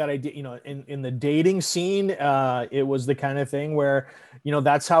 in that idea, in the dating scene, it was the kind of thing where,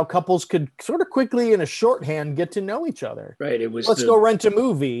 that's how couples could sort of quickly, in a shorthand, get to know each other. Right. It was let's go rent a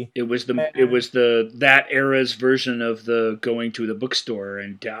movie. It was that era's version of the going to the bookstore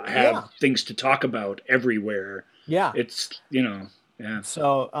and have things to talk about everywhere. Yeah. It's Yeah.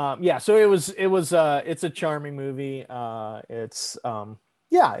 So so it was it's a charming movie. It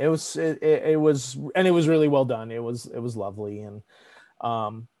was really well done. It was lovely, and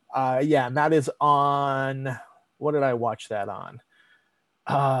Yeah, and that is on. What did I watch that on?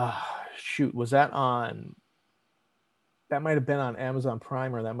 Shoot, was that on? That might have been on Amazon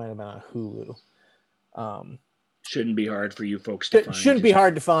Prime, or that might have been on Hulu. Shouldn't be hard for you folks to find. Shouldn't be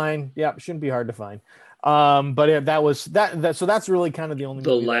hard to find. Yeah, shouldn't be hard to find. But yeah, that was that. So that's really kind of the only.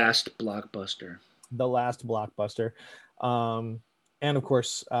 The last blockbuster. The last blockbuster. And of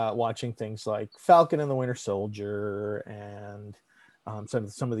course, watching things like Falcon and the Winter Soldier and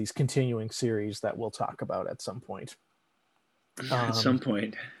some of these continuing series that we'll talk about at some point. At some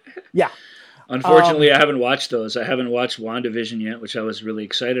point. Yeah. Unfortunately, I haven't watched those. I haven't watched WandaVision yet, which I was really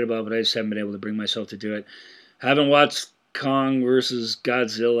excited about, but I just haven't been able to bring myself to do it. Haven't watched Kong versus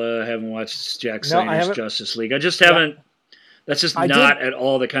Godzilla. I haven't watched Jack Snyder's Justice League. I just haven't. That's just not at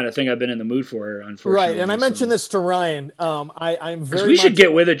all the kind of thing I've been in the mood for, unfortunately. Right, and I mentioned this to Ryan. I'm very. We should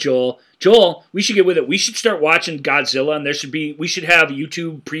get with it, Joel. Joel, we should get with it. We should start watching Godzilla, and we should have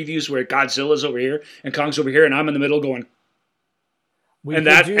YouTube previews where Godzilla's over here and Kong's over here, and I'm in the middle going. And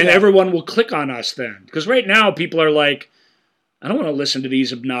everyone will click on us then, because right now people are like, I don't want to listen to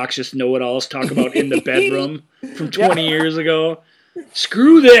these obnoxious know-it-alls talk about in the bedroom from 20 years ago.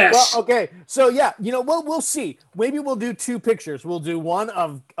 Screw this. Well, okay, so yeah, we'll see. Maybe we'll do two pictures. We'll do one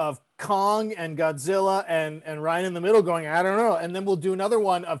of Kong and Godzilla and Ryan in the middle going, I don't know, and then we'll do another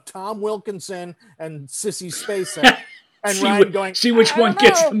one of Tom Wilkinson and Sissy Spacek. And Ryan going, see which one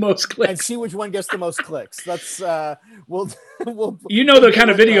gets the most clicks. And see which one gets the most clicks. That's we'll the kind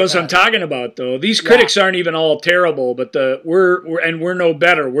of videos I'm talking about though. These critics aren't even all terrible, but we're no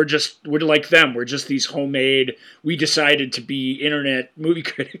better. We're like them. We're just these homemade. We decided to be internet movie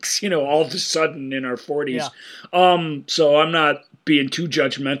critics, all of a sudden in our 40s. Yeah. So I'm not being too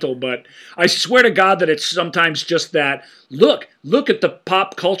judgmental, but I swear to God that it's sometimes just that look at the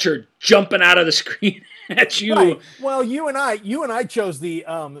pop culture jumping out of the screen at you. Right. Well, you and I chose the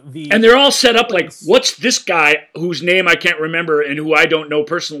and they're all set up like, what's this guy whose name I can't remember and who I don't know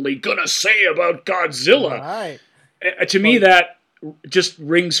personally gonna say about Godzilla? Right. To me, that just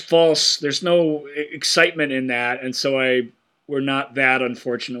rings false. There's no excitement in that, and so we're not that,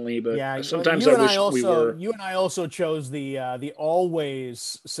 unfortunately, but sometimes I wish we were. You and I also chose the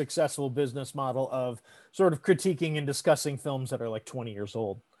always successful business model of sort of critiquing and discussing films that are like 20 years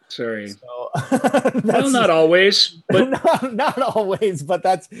old. Sorry. So, well, not always, but not always, but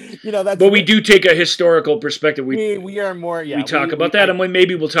that's that's. But we do take a historical perspective. We are more. Yeah, we talk about that, and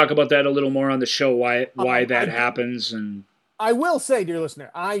maybe we'll talk about that a little more on the show. Why that happens and. I will say, dear listener,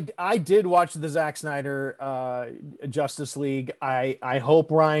 I did watch the Zack Snyder Justice League. I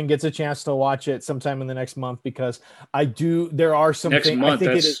hope Ryan gets a chance to watch it sometime in the next month because I do. There are some next month.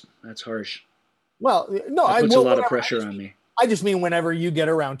 I think that's harsh. Well, no, that puts a lot of pressure on me. I just mean whenever you get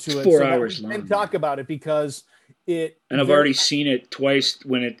around to it, 4 hours long, and talk about it because it. And I've already seen it twice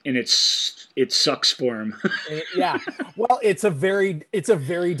when it sucks for him. Yeah, well, it's a very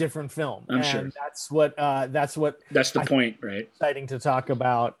different film. I'm sure that's the point, right? Exciting to talk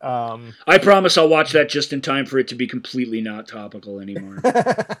about. I promise I'll watch that just in time for it to be completely not topical anymore.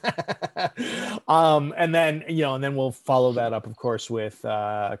 And then we'll follow that up, of course, with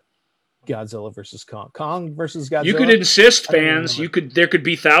Godzilla versus Kong versus Godzilla. You could insist, fans. There could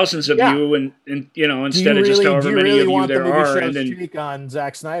be thousands of you, and instead of just however many of you there are, and then on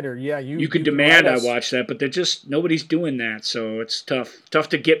Zack Snyder. Yeah, you could demand I watch that, but they're just nobody's doing that, so it's tough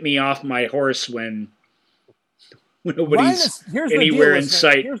to get me off my horse when nobody's anywhere in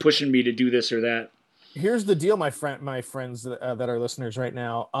sight pushing me to do this or that. Here's the deal, my friends that are listeners right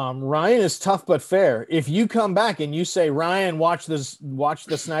now. Ryan is tough but fair. If you come back and you say, Ryan, watch the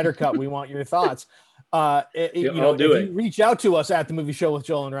Snyder Cut, we want your thoughts. I'll do it. You reach out to us at the Movie Show with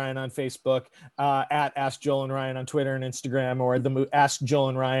Joel and Ryan on Facebook, at Ask Joel and Ryan on Twitter and Instagram, or the Ask Joel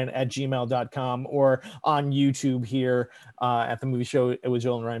and Ryan at gmail.com, or on YouTube here at the Movie Show with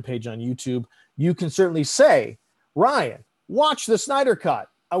Joel and Ryan page on YouTube. You can certainly say, Ryan, watch the Snyder Cut.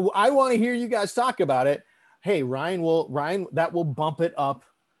 I want to hear you guys talk about it. Hey, Ryan, that will bump it up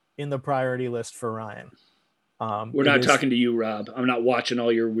in the priority list for Ryan. We're not talking to you, Rob. I'm not watching all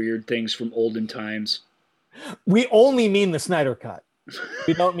your weird things from olden times. We only mean the Snyder Cut.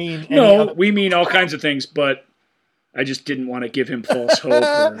 We don't mean we mean all kinds of things, but I just didn't want to give him false hope.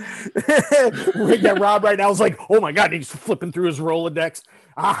 Yeah, Rob right now is like, oh my God, he's flipping through his Rolodex.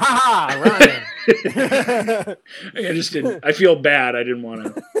 Aha, Ryan. I just didn't. I feel bad. I didn't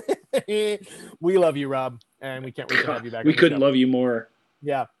want to. We love you, Rob, and we can't wait to have you back. We couldn't love you more.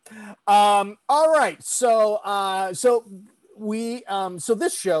 Yeah. All right. So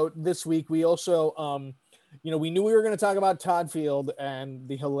this show this week, we also we knew we were going to talk about Todd Field and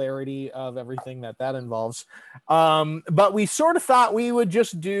the hilarity of everything that involves. But we sort of thought we would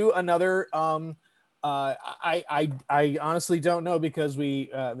just do another. I honestly don't know, because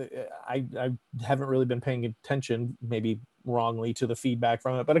I haven't really been paying attention, maybe wrongly, to the feedback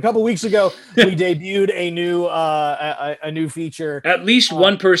from it. But a couple weeks ago, we debuted a new feature. At least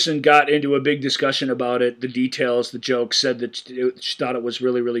one person got into a big discussion about it, the details, the jokes, said that she thought it was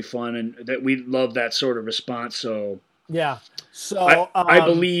really, really fun, and that we love that sort of response. So yeah, so I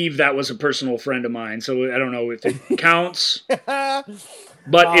believe that was a personal friend of mine. So I don't know if it counts, but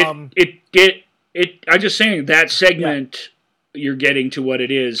I'm just saying that segment. Yeah. You're getting to what it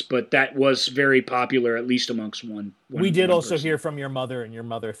is, but that was very popular, at least amongst one. We did also hear from your mother, and your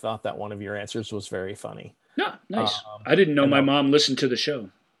mother thought that one of your answers was very funny. Yeah, nice. I didn't know my mom listened to the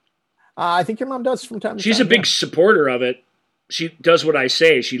show. I think your mom does from time to time. She's a big supporter of it. She does what I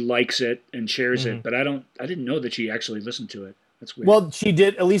say. She likes it and shares it, but I didn't know that she actually listened to it. That's weird. Well, she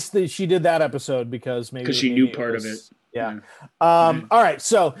did. At least she did that episode because she knew part of it. Yeah. All right.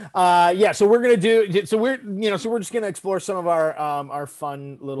 So, so we're going to do, so we're just going to explore some of our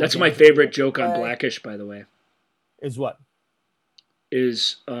fun little. That's my favorite joke on Blackish, by the way. Is what?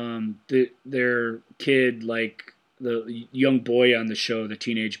 Is, their kid, like the young boy on the show, the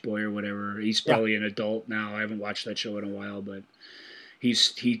teenage boy or whatever. He's probably an adult now. I haven't watched that show in a while, but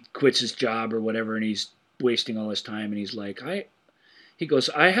he quits his job or whatever, and he's wasting all his time. And he's like, he goes,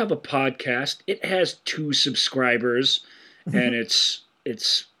 I have a podcast. It has 2 subscribers, and it's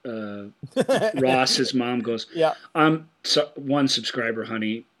Ross. His mom goes, yeah, 1 subscriber,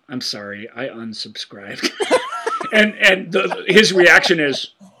 honey. I'm sorry, I unsubscribed. and his reaction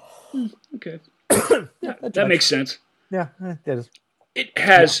is, okay, yeah, that makes sense. Yeah, it is. It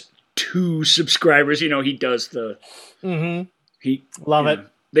has 2 subscribers. He does the. Mm-hmm. He love it.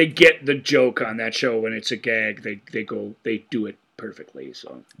 They get the joke on that show when it's a gag. They do it perfectly.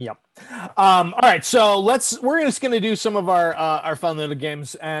 So yep. All right, so we're just going to do some of our fun little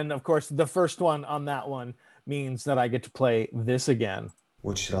games, and of course the first one on that one means that I get to play this again.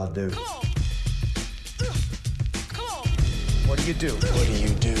 What should I do? Come on. What do you do? What do you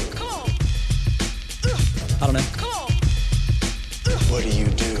do? I don't know. What do you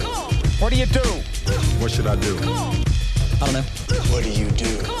do? What do you do? What should I do? I don't know. What do you do?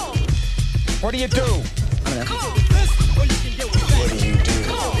 What do you do? I don't know. What do you do?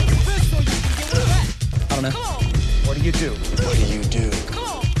 I don't know. What do you do? What do you do?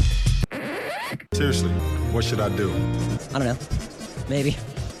 Seriously, what should I do? I don't know. Maybe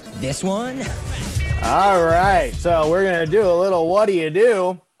this one? All right, so we're going to do a little what do you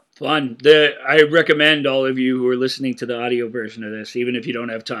do? Fun. I recommend all of you who are listening to the audio version of this, even if you don't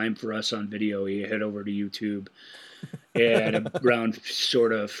have time for us on video, you head over to YouTube. And around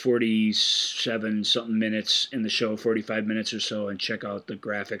sort of 47 something minutes in the show, 45 minutes or so, and check out the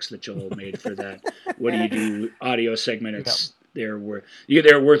graphics that Joel made for that What Do You Do audio segment. They're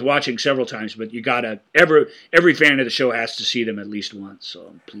worth watching several times, but you gotta every fan of the show has to see them at least once.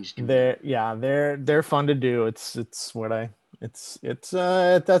 So please do. They're fun to do. It's that's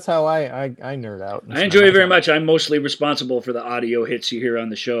how I nerd out. I enjoy it very much. I'm mostly responsible for the audio hits you hear on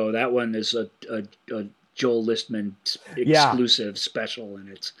the show. That one is a Joel Listman exclusive special,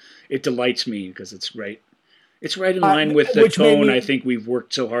 and it delights me because it's right in line with the tone I think we've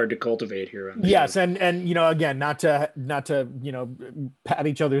worked so hard to cultivate here on the show. And again, not to pat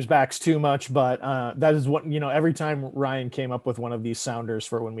each other's backs too much, but that is what every time Ryan came up with one of these sounders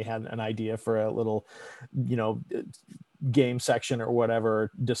for when we had an idea for a little game section or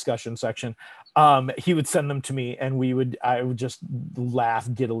whatever discussion section, he would send them to me, and I would just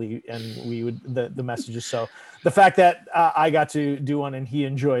laugh giddily, and we would the messages. So the fact that I got to do one and he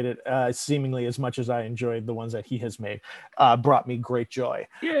enjoyed it seemingly as much as I enjoyed the ones that he has made brought me great joy.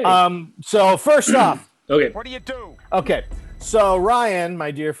 Yay. So first off, okay, what do you do? Okay, so Ryan,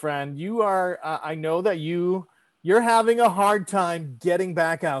 my dear friend, you are I know that you're having a hard time getting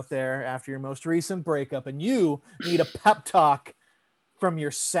back out there after your most recent breakup, and you need a pep talk from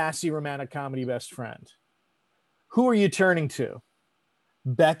your sassy romantic comedy best friend. Who are you turning to?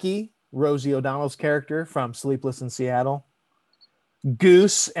 Becky, Rosie O'Donnell's character from Sleepless in Seattle?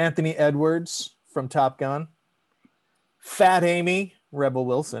 Goose, Anthony Edwards from Top Gun? Fat Amy, Rebel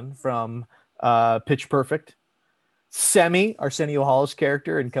Wilson from Pitch Perfect? Semi, Arsenio Hall's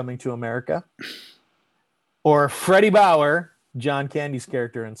character in Coming to America? Or Freddie Bauer, John Candy's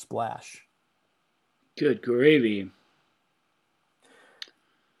character in Splash? Good gravy.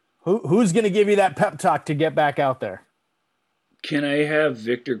 Who's going to give you that pep talk to get back out there? Can I have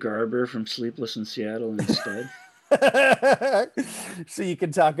Victor Garber from Sleepless in Seattle instead? So you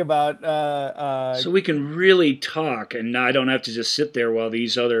can talk about so we can really talk, and I don't have to just sit there while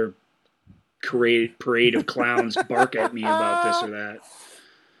these other parade of clowns bark at me about this or that.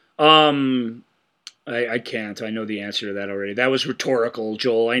 I can't. I know the answer to that already. That was rhetorical,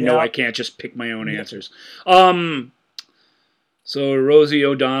 Joel. I know I can't just pick my own answers. So Rosie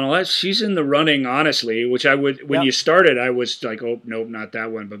O'Donnell, she's in the running, honestly, which I would, when you started, I was like, oh, nope, not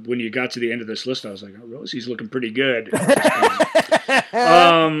that one. But when you got to the end of this list, I was like, oh, Rosie's looking pretty good.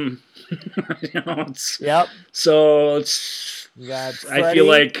 So it's,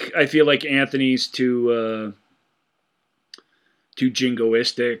 I feel like Anthony's too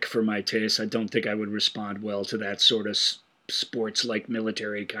jingoistic for my taste. I don't think I would respond well to that sort of sports like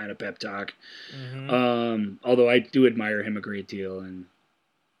military kind of pep talk. Although I do admire him a great deal, and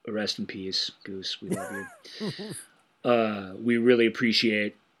rest in peace, Goose. We love you. We really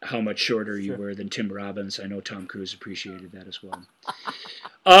appreciate how much shorter you were than Tim Robbins. I know Tom Cruise appreciated that as well.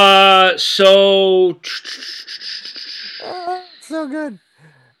 So good.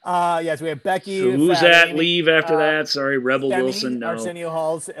 Yes, we have Becky. So who's at leave after that? Sorry, Rebel Semi, Wilson. No. Arsenio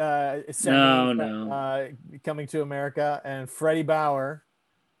Hall's Coming to America, and Freddie Bauer.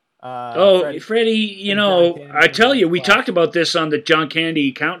 Freddie, I tell you, we talked about this on the John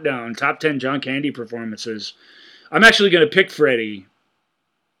Candy countdown, top 10 John Candy performances. I'm actually going to pick Freddie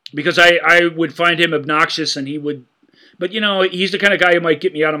because I would find him obnoxious, and he would. But, he's the kind of guy who might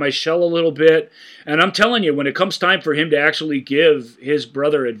get me out of my shell a little bit. And I'm telling you, when it comes time for him to actually give his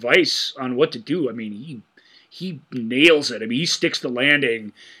brother advice on what to do, I mean, he nails it. I mean, he sticks the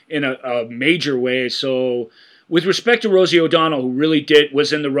landing in a major way. So with respect to Rosie O'Donnell, who really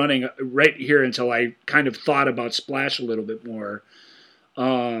was in the running right here until I kind of thought about Splash a little bit more,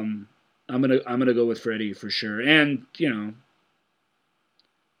 I'm gonna go with Freddie for sure. And,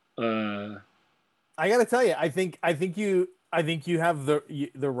 I got to tell you, I think you have the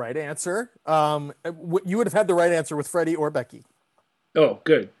right answer. You would have had the right answer with Freddie or Becky. Oh,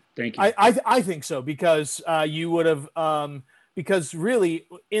 good. Thank you. I think so, because you would have because really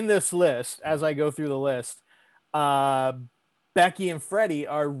in this list, as I go through the list, Becky and Freddie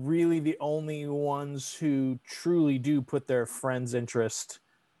are really the only ones who truly do put their friend's interest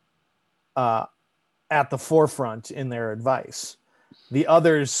at the forefront in their advice. The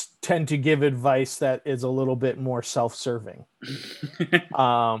others tend to give advice that is a little bit more self-serving.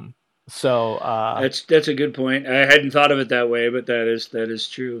 So that's a good point. I hadn't thought of it that way, but that is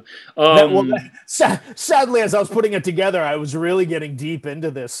true. Sadly, as I was putting it together, I was really getting deep into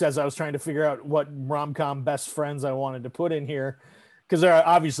this as I was trying to figure out what rom-com best friends I wanted to put in here, because there are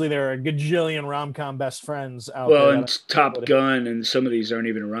a gajillion rom-com best friends out there. Well, and Top Gun, and some of these aren't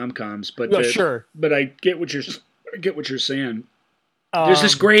even rom-coms, but sure. But I get what you're saying. There's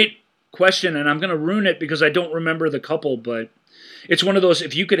this great question, and I'm going to ruin it because I don't remember the couple, but it's one of those,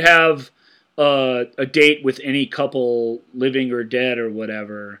 if you could have a date with any couple, living or dead or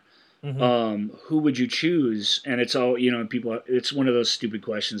whatever, who would you choose? And it's all, it's one of those stupid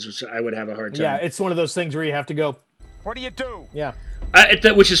questions, which I would have a hard time. Yeah, it's one of those things where you have to go, what do you do? Yeah.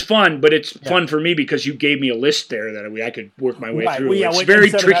 Which is fun, but it's fun for me because you gave me a list there that I could work my way through. Well, it's very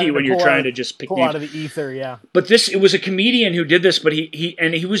tricky when you're trying to just pull out of the ether, yeah. But it was a comedian who did this, but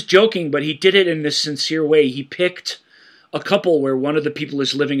he was joking, but he did it in this sincere way. He picked a couple where one of the people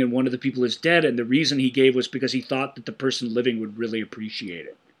is living and one of the people is dead, and the reason he gave was because he thought that the person living would really appreciate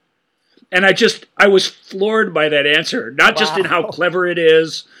it. And I was floored by that answer, not just in how clever it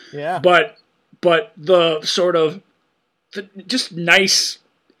is, but the sort of just nice,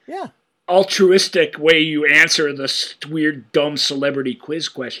 altruistic way you answer this weird, dumb celebrity quiz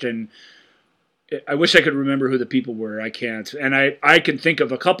question. I wish I could remember who the people were. I can't. And I can think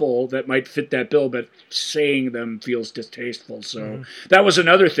of a couple that might fit that bill, but saying them feels distasteful. So that was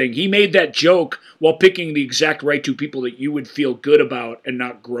another thing. He made that joke while picking the exact right two people that you would feel good about and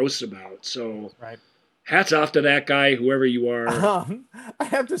not gross about. So hats off to that guy, whoever you are. I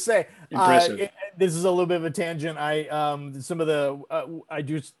have to say, impressive. This is a little bit of a tangent. I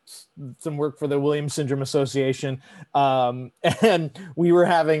do some work for the Williams Syndrome Association, and we were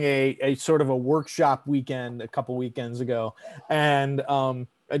having a sort of a workshop weekend a couple weekends ago, and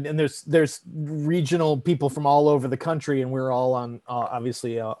there's regional people from all over the country, and we're all on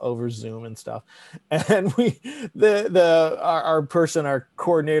obviously over Zoom and stuff, and our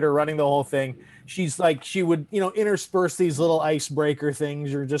coordinator running the whole thing, she's like, she would, intersperse these little icebreaker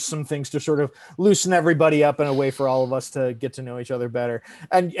things or just some things to sort of loosen everybody up in a way for all of us to get to know each other better.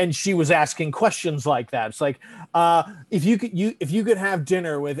 And she was asking questions like that. It's like, if you could have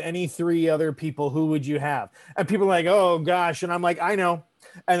dinner with any three other people, who would you have? And people are like, oh gosh. And I'm like, I know.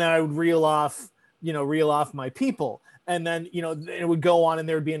 And then I would reel off reel off my people. And then, it would go on and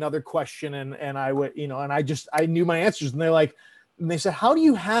there would be another question and I would, and I knew my answers and they said, how do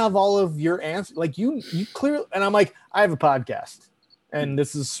you have all of your answers? Like you clearly, and I'm like, I have a podcast and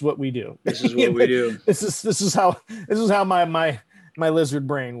this is what we do. This is what we do. This is how my lizard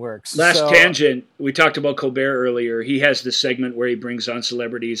brain works. Last tangent. We talked about Colbert earlier. He has this segment where he brings on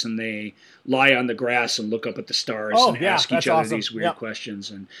celebrities and they lie on the grass and look up at the stars and ask each other these weird questions.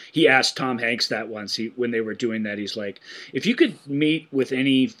 And he asked Tom Hanks that once. When they were doing that, he's like, if you could meet with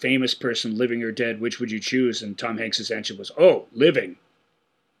any famous person, living or dead, which would you choose? And Tom Hanks' answer was, oh, living.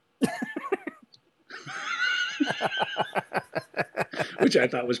 Which I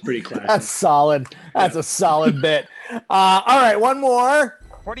thought was pretty classic. That's solid. That's a solid bit. All right, one more.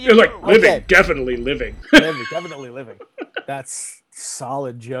 What do you You're like, do? living, Okay. definitely living. Definitely living. That's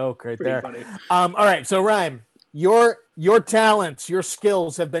solid joke right there. Funny. All right, so Ryan, your talents, your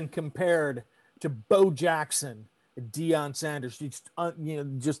skills have been compared to Bo Jackson, Deion Sanders. Just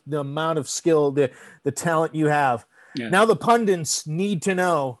the amount of skill, the talent you have. Yeah. Now the pundits need to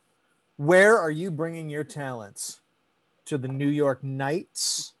know, where are you bringing your talents? To the New York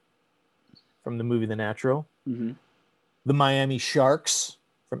Knights from the movie The Natural, Mm-hmm. the Miami Sharks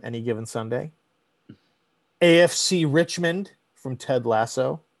from Any Given Sunday, AFC Richmond from Ted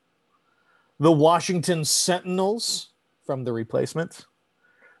Lasso, the Washington Sentinels from The Replacement,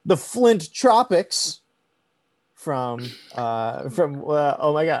 the Flint Tropics from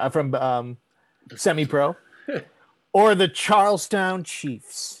Semi Pro, or the Charlestown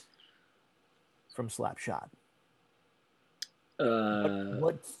Chiefs from Slapshot.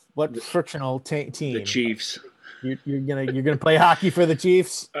 What frictional team? The Chiefs. You're gonna play hockey for the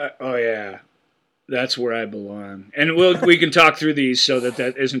Chiefs? Oh yeah, that's where I belong. And we can talk through these so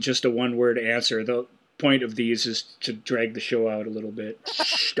that isn't just a one-word answer. The point of these is to drag the show out a little bit.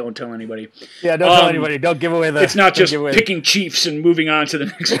 Shh, don't tell anybody. Yeah, don't tell anybody. Don't give away the. It's not just picking Chiefs and moving on to the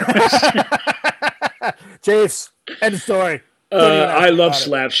next question. Chiefs. End of story. I love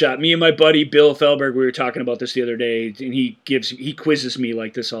Slapshot. Me and my buddy Bill Felberg, we were talking about this the other day, and he quizzes me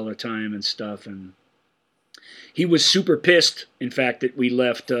like this all the time and stuff. And he was super pissed, in fact, that we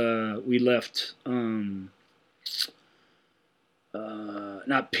left.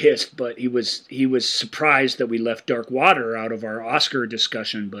 Not pissed, but he was surprised that we left Dark Water out of our Oscar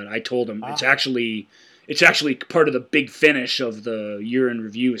discussion. But I told him it's actually part of the big finish of the year in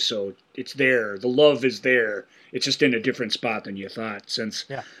review. So it's there. The love is there. It's just in a different spot than you thought. Since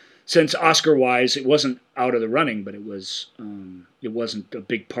Oscar-wise, it wasn't out of the running, but it wasn't a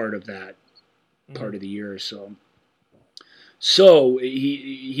big part of that part of the year. So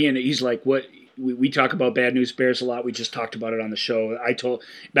he's like, what? We talk about Bad News Bears a lot. We just talked about it on the show. I told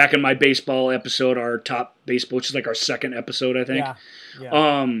back in my baseball episode, our top baseball, which is like our second episode, I think.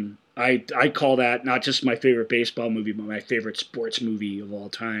 Yeah. I call that not just my favorite baseball movie, but my favorite sports movie of all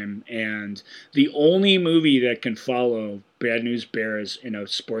time. And the only movie that can follow Bad News Bears in a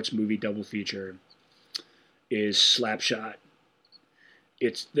sports movie double feature is Slapshot.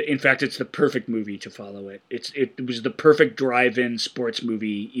 In fact, it's the perfect movie to follow it. It was the perfect drive-in sports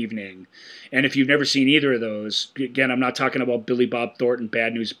movie evening. And if you've never seen either of those, again, I'm not talking about Billy Bob Thornton,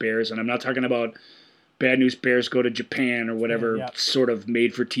 Bad News Bears, and I'm not talking about Bad News Bears Go to Japan or whatever sort of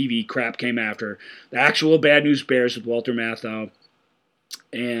made-for-TV crap came after. The actual Bad News Bears with Walter Matthau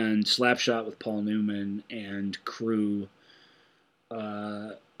and Slapshot with Paul Newman and crew.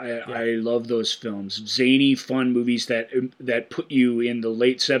 I love those films. Zany, fun movies that put you in the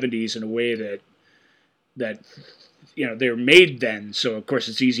late 70s in a way that they're made then. So, of course,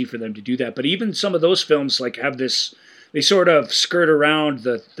 it's easy for them to do that. But even some of those films like have this... They sort of skirt around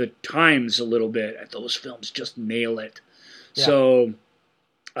the times a little bit. And those films just nail it. Yeah. So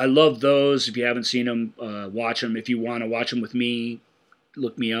I love those. If you haven't seen them, watch them. If you want to watch them with me,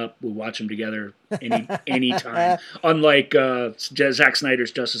 look me up. We'll watch them together any time. Unlike Zack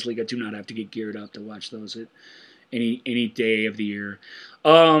Snyder's Justice League, I do not have to get geared up to watch those at any day of the year.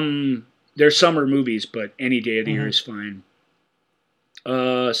 They're summer movies, but any day of the year is fine.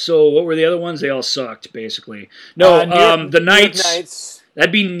 So what were the other ones? They all sucked, basically. No, the Knights.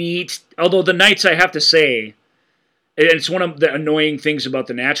 That'd be neat. Although the Knights, I have to say, and it's one of the annoying things about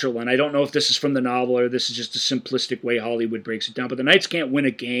The Natural, and I don't know if this is from the novel or this is just a simplistic way Hollywood breaks it down, but the Knights can't win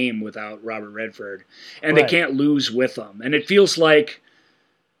a game without Robert Redford, and they can't lose with them. And it feels like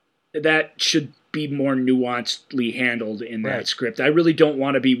that should be more nuancedly handled in that script. I really don't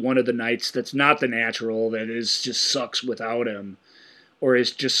want to be one of the Knights that's not The Natural, that is just sucks without him, or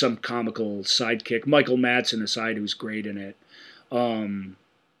is just some comical sidekick. Michael Madsen aside, who's great in it.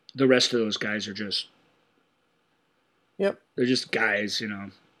 The rest of those guys are just... They're just guys,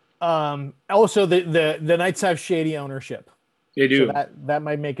 Also, the Knights have shady ownership. They do. So that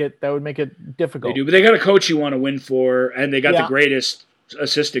would make it difficult. They do, but they got a coach you want to win for, and they got Yeah. the greatest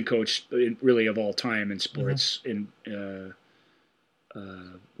assistant coach really of all time in sports. Mm-hmm. In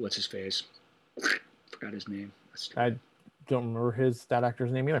what's his face? Forgot his name. I don't remember that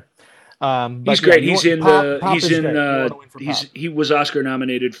actor's name either. But He's great. yeah, He was Oscar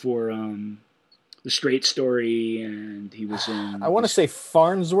nominated for The Straight Story, and he was in. I want to say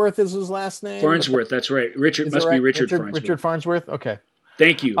Farnsworth is his last name. Farnsworth. That's right. Richard Is it right? Richard Farnsworth. Richard Farnsworth. Okay.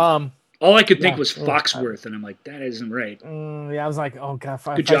 Thank you. Um, All I could think yeah. was Foxworth, and I'm like, that isn't right. Yeah, I was like, oh god.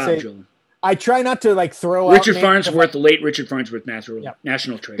 Good job, Joel. I try not to like throw Richard out Farnsworth, the late Richard Farnsworth, Yep.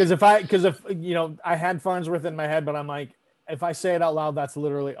 national treasure. because if I had Farnsworth in my head, but I'm like, if I say it out loud, that's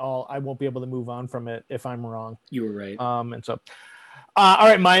literally all. I won't be able to move on from it if I'm wrong. You were right. And so, all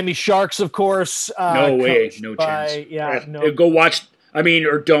right, Miami Sharks, of course. No way, no chance. Yeah, no. Go watch. I mean,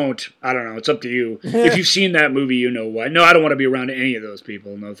 or don't. I don't know. It's up to you. If you've seen that movie, you know why. No, I don't want to be around any of those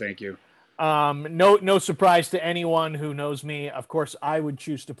people. No, thank you. No surprise to anyone who knows me. Of course, I would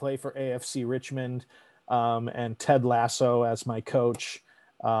choose to play for AFC Richmond, and Ted Lasso as my coach.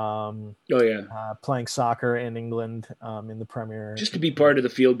 Playing soccer in England, in the Premier. Just to be part of the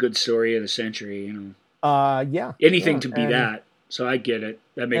feel-good story of the century, Yeah. Anything to be that. So I get it.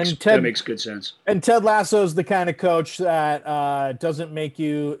 That makes good sense. And Ted Lasso is the kind of coach that doesn't make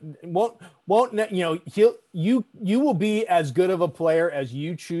you won't you will be as good of a player as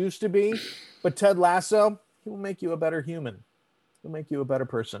you choose to be, but Ted Lasso, he will make you a better human. He'll make you a better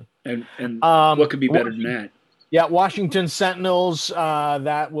person. And what could be better than that? Yeah, Washington Sentinels.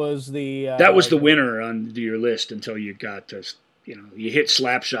 That was the winner on your list until you got to you hit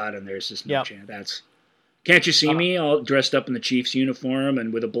Slapshot and there's just no chance. Can't you see me all dressed up in the Chiefs uniform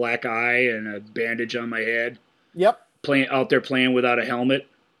and with a black eye and a bandage on my head? Yep. Playing without a helmet,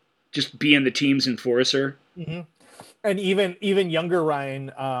 just being the team's enforcer. Mm-hmm. And even younger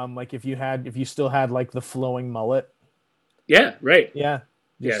Ryan, like if you still had like the flowing mullet. Yeah. Right. Yeah.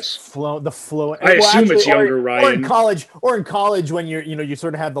 Yes. The flow. I assume it's younger Ryan. Or in college when you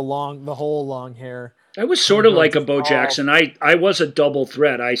sort of had the whole long hair. I was sort of like a Bo Jackson. I was a double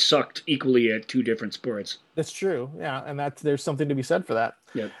threat. I sucked equally at two different sports. That's true. Yeah, and there's something to be said for that.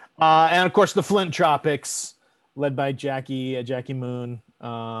 Yep. And of course the Flint Tropics, led by Jackie Moon.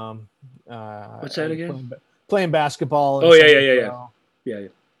 What's that again? Playing basketball. Oh yeah.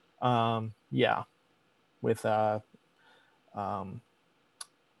 Yeah. With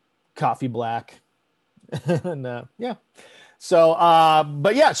Coffee Black, and yeah. So,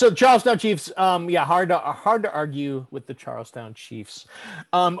 so Charlestown Chiefs, hard to argue with the Charlestown Chiefs.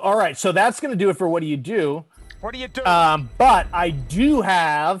 All right, so that's going to do it for What Do You Do? What do you do? But I do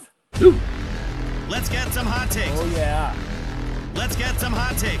have... Let's get some hot takes. Oh, yeah. Let's get some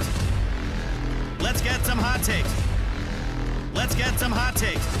hot takes. Let's get some hot takes. Let's get some hot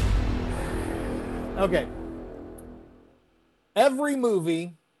takes. Okay. Every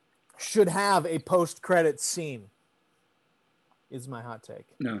movie should have a post-credit scene. Is my hot take.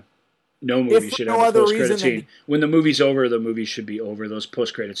 No movie should have a post-credit scene. When the movie's over, the movie should be over. Those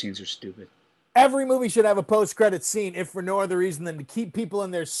post-credit scenes are stupid. Every movie should have a post-credit scene, if for no other reason than to keep people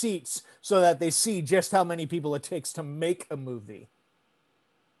in their seats so that they see just how many people it takes to make a movie.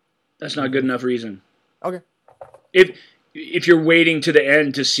 That's not a good enough reason. Okay. If you're waiting to the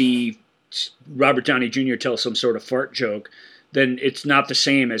end to see Robert Downey Jr. tell some sort of fart joke, then it's not the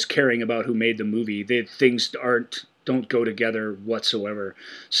same as caring about who made the movie. Things don't go together whatsoever.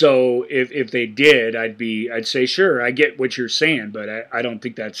 So if they did, I'd say sure, I get what you're saying, but I don't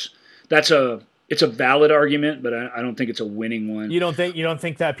think it's a valid argument, but I don't think it's a winning one. You don't think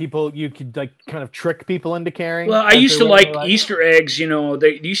that you could like kind of trick people into caring? Well, I used to like Easter eggs. There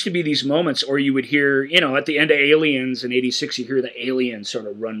used to be these moments, or you would hear, at the end of Aliens in '86, you hear the alien sort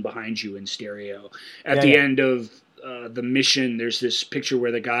of run behind you in stereo. At the end of the mission, there's this picture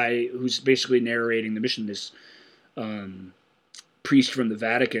where the guy who's basically narrating the mission, this priest from the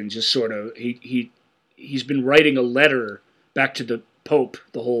Vatican, just sort of he's been writing a letter back to the Pope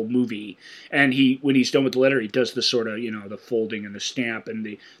the whole movie, and when he's done with the letter, he does the sort of the folding and the stamp, and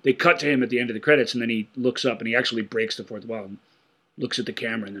they cut to him at the end of the credits, and then he looks up and he actually breaks the fourth wall and looks at the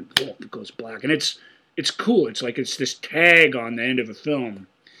camera, and then it goes black, and it's cool. It's like it's this tag on the end of a film.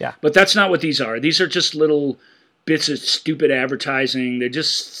 Yeah, but that's not what these are. These are just little bits of stupid advertising. They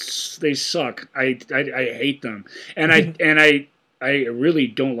suck. I hate them, and I really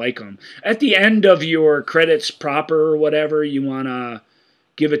don't like them. At the end of your credits proper or whatever, you want to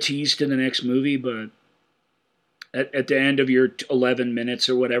give a tease to the next movie, but at the end of your 11 minutes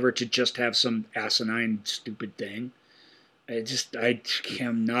or whatever, to just have some asinine, stupid thing, I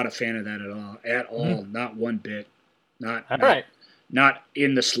am not a fan of that at all, not one bit, Right. not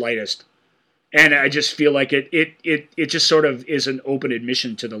in the slightest. And I just feel like it just sort of is an open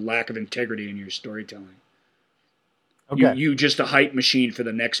admission to the lack of integrity in your storytelling. Okay. You just a hype machine for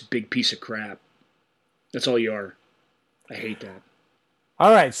the next big piece of crap. That's all you are. I hate that.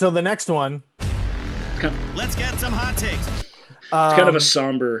 All right. So the next one. Let's get some hot takes. It's kind of a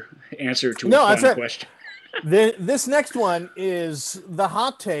somber answer to a fun question. This next one is the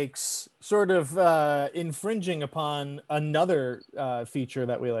hot takes sort of infringing upon another feature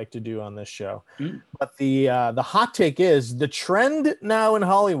that we like to do on this show. But the hot take is the trend now in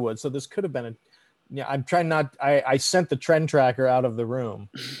Hollywood. So this could have been I'm trying not. I sent the trend tracker out of the room,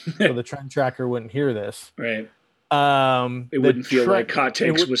 so the trend tracker wouldn't hear this. Right. It wouldn't feel like hot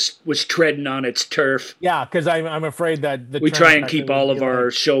takes was treading on its turf. Yeah, because I'm afraid that we try and keep all of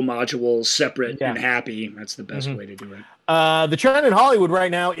our show modules separate and happy. That's the best way to do it. The trend in Hollywood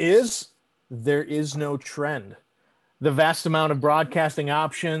right now is there is no trend. The vast amount of broadcasting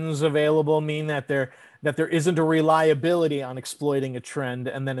options available mean that there isn't a reliability on exploiting a trend,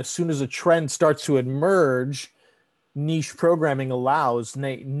 and then as soon as a trend starts to emerge, niche programming allows,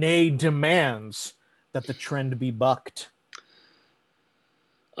 nay demands, that the trend be bucked.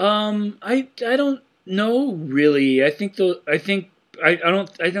 I don't know really. I don't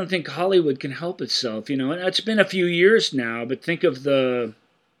think Hollywood can help itself. And it's been a few years now. But think of the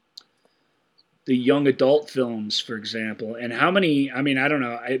young adult films, for example, and how many. I mean, I don't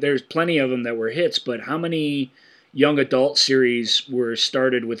know. There's plenty of them that were hits, but how many young adult series were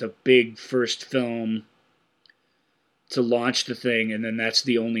started with a big first film to launch the thing, and then that's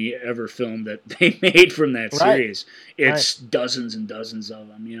the only ever film that they made from that series. It's dozens and dozens of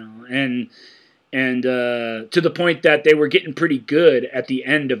them, and to the point that they were getting pretty good at the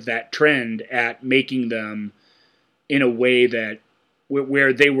end of that trend at making them in a way that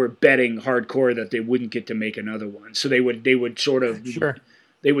where they were betting hardcore that they wouldn't get to make another one. So they would sort of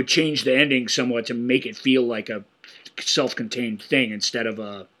they would change the ending somewhat to make it feel like a self-contained thing instead of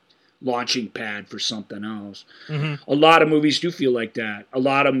a launching pad for something else. A lot of movies do feel like that. A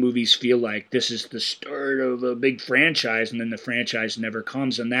lot of movies feel like this is the start of a big franchise, and then the franchise never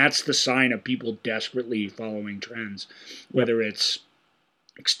comes, and that's the sign of people desperately following trends, whether it's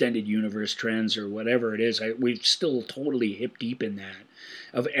extended universe trends or whatever it is. We're still totally hip deep in that,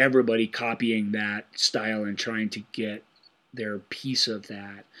 of everybody copying that style and trying to get their piece of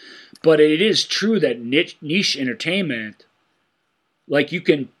that. But it is true that niche entertainment, like you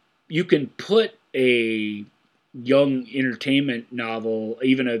can put a young entertainment novel,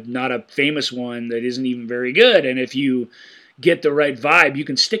 even not a famous one that isn't even very good, and if you get the right vibe, you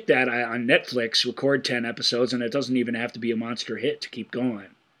can stick that on Netflix, record 10 episodes, and it doesn't even have to be a monster hit to keep going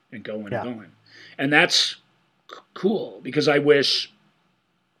and going and going. And that's cool, because I wish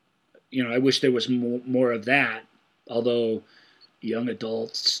there was more of that, although young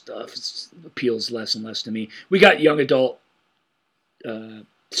adult stuff appeals less and less to me. We got young adult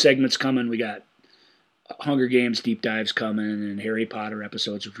segments coming. We got Hunger Games deep dives coming, and Harry Potter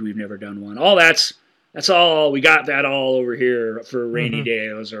episodes, which we've never done one. All that's all. We got that all over here for a rainy day.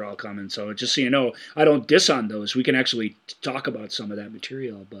 Those are all coming. So just so you know, I don't diss on those. We can actually talk about some of that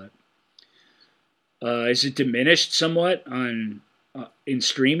material. But is it diminished somewhat in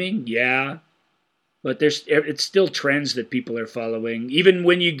streaming? Yeah. But it's still trends that people are following. Even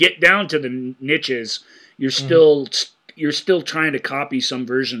when you get down to the niches, you're still trying to copy some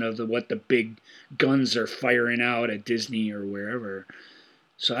version of what the big guns are firing out at Disney or wherever.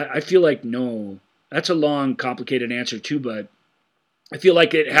 So I feel like no. That's a long, complicated answer too, but I feel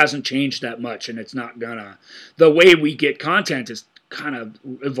like it hasn't changed that much, and it's not gonna. The way we get content is kind of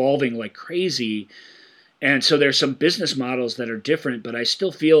evolving like crazy, and so there's some business models that are different, but I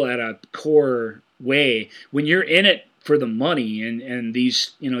still feel at a core way, when you're in it for the money, and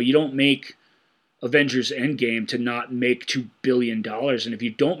these, you don't make Avengers Endgame to not make $2 billion. And if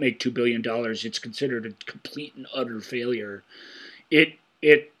you don't make $2 billion, it's considered a complete and utter failure. It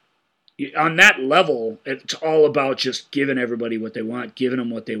on that level, it's all about just giving everybody what they want, giving them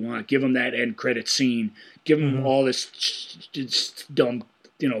what they want, give them that end credit scene, give them all this dumb,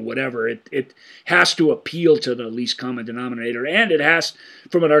 whatever. It has to appeal to the least common denominator. And it has,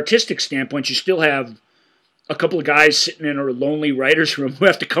 from an artistic standpoint, you still have a couple of guys sitting in a lonely writer's room who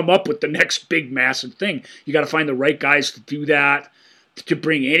have to come up with the next big massive thing. You got to find the right guys to do that, to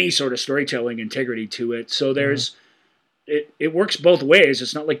bring any sort of storytelling integrity to it. So there's, it works both ways.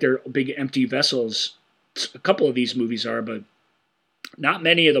 It's not like they're big empty vessels. A couple of these movies are, but not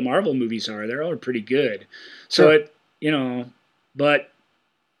many of the Marvel movies are. They're all pretty good. So but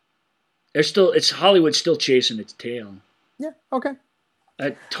they're still, it's Hollywood still chasing its tail. Yeah. Okay.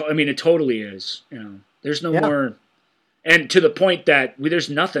 I mean, it totally is. You know, there's no Yeah. more, and to the point that there's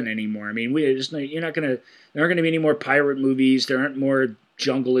nothing anymore. I mean, you're not gonna. There aren't gonna be any more pirate movies. There aren't more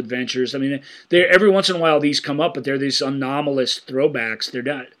jungle adventures. I mean, every once in a while these come up, but they're these anomalous throwbacks.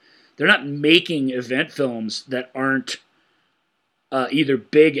 They're not making event films that aren't either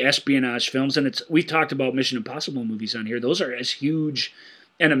big espionage films, and we've talked about Mission Impossible movies on here. Those are as huge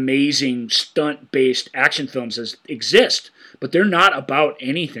and amazing stunt-based action films as exist, but they're not about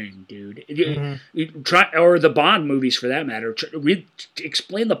anything, dude. Or the Bond movies, for that matter.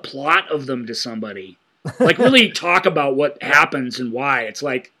 Explain the plot of them to somebody. Like, really talk about what happens and why. It's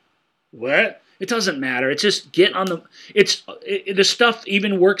like, what? It doesn't matter. It's just get on the. The stuff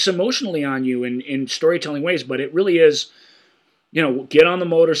even works emotionally on you in storytelling ways, but it really is. You know, get on the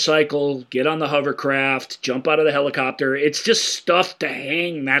motorcycle, get on the hovercraft, jump out of the helicopter. It's just stuff to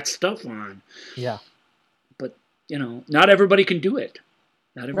hang that stuff on. Yeah. But, you know, not everybody can do it.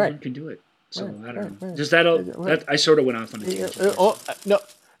 Not everyone can do it. So, I don't know. Right. Just that I sort of went off on a tangent.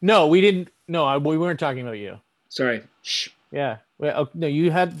 No, we didn't. No, we weren't talking about you. Sorry. Shh. Yeah. Well, no, you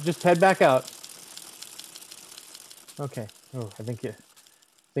just head back out. Okay. Oh, I think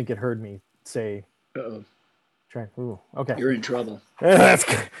it heard me say. Uh-oh. Try. Ooh. Okay. You're in trouble. That's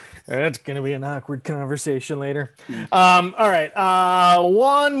gonna be an awkward conversation later. All right.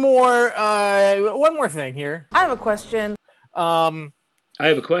 One more thing here. I have a question. I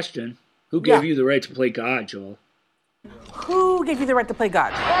have a question. Who gave you the right to play God, Joel? Who gave you the right to play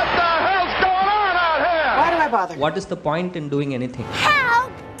God? What the hell's going on out here? Why do I bother? What is the point in doing anything? How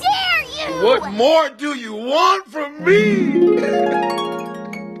dare you? What more do you want from me?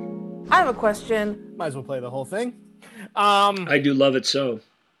 I have a question. Might as well play the whole thing. I do love it so.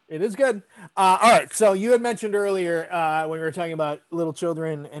 It is good. All right. So you had mentioned earlier when we were talking about little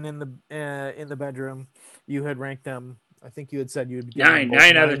children and in the bedroom, you had ranked them. I think you had said you'd 9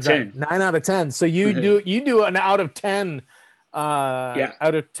 out of 10. 9 out of 10. So you do an out of 10. Out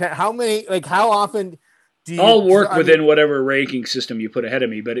of 10. How many? Like how often do you? I'll work within whatever ranking system you put ahead of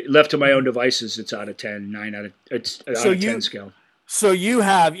me, but left to my own devices, it's out of 10. 9 out of it's out of 10 scale. So you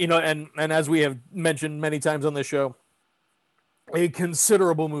have, and as we have mentioned many times on the show, a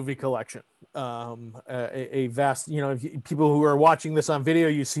considerable movie collection, a vast, if people who are watching this on video,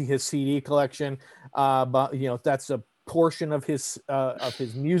 you see his CD collection, but that's a portion of his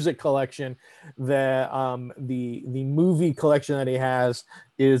music collection. The movie collection that he has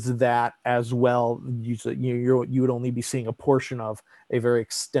is that as well. You would only be seeing a portion of a very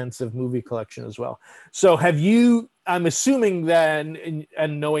extensive movie collection as well. So have you? I'm assuming that,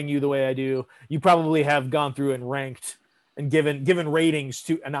 and knowing you the way I do, you probably have gone through and ranked and given ratings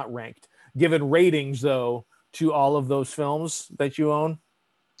to, and not ranked, given ratings though to all of those films that you own.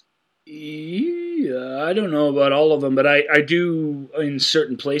 Yeah, I don't know about all of them, but I do in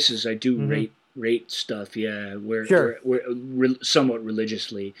certain places. I do rate stuff. Yeah, where somewhat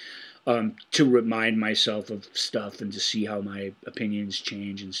religiously. To remind myself of stuff and to see how my opinions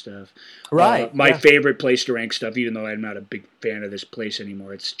change and stuff. Right. My favorite place to rank stuff, even though I'm not a big fan of this place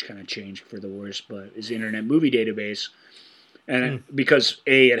anymore, it's kind of changed for the worse, but is Internet Movie Database. And because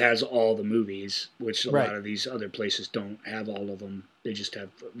it has all the movies, which a lot of these other places don't have all of them. They just have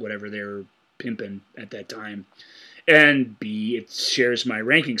whatever they're pimping at that time. And B, it shares my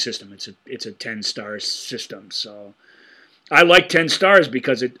ranking system. It's a 10-star system, so I like 10 stars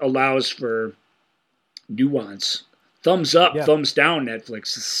because it allows for nuance. Thumbs up, thumbs down, Netflix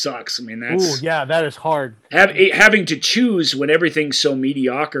sucks. I mean, that is hard. Having to choose when everything's so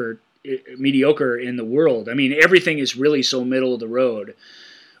mediocre in the world. I mean, everything is really so middle of the road.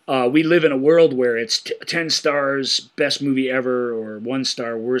 We live in a world where it's 10 stars, best movie ever, or 1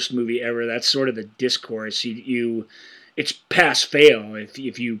 star, worst movie ever. That's sort of the discourse. It's pass fail.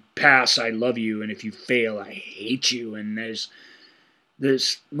 If you pass, I love you, and if you fail, I hate you. And there's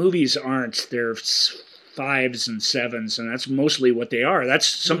movies aren't. They're 5s and 7s, and that's mostly what they are. That's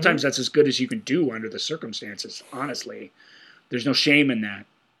sometimes that's as good as you can do under the circumstances. Honestly, there's no shame in that.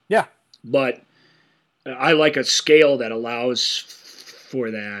 Yeah, but I like a scale that allows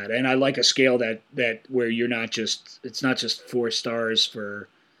for that, and I like a scale that where it's not just 4 stars for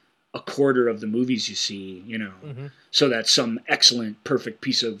a quarter of the movies you see, so that some excellent, perfect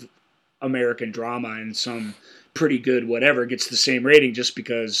piece of American drama and some pretty good whatever gets the same rating just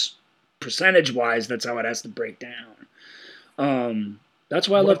because percentage-wise that's how it has to break down. That's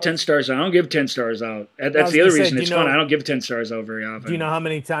why I love 10 stars. I don't give 10 stars out. That's the other reason it's fun. I don't give 10 stars out very often. Do you know how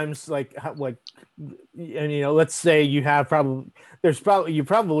many times, let's say you have you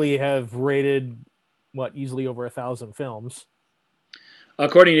probably have rated easily over 1,000 films.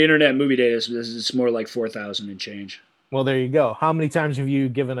 According to Internet Movie Data, it's more like 4,000 and change. Well, there you go. How many times have you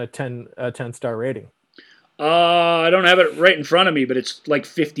given a 10-star rating? I don't have it right in front of me, but it's like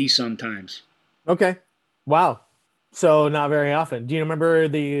 50 sometimes. Okay. Wow. So not very often. Do you remember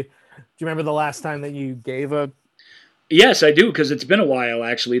the last time that you gave a? Yes, I do, because it's been a while,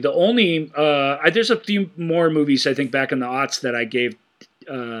 actually. The only there's a few more movies I think back in the aughts that I gave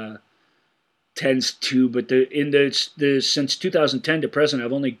 10s to, but since 2010 to present,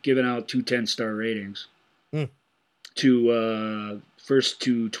 I've only given out 2 10-star ratings. To first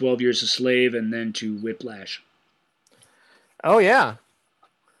to 12 Years a Slave, and then to Whiplash. Oh yeah.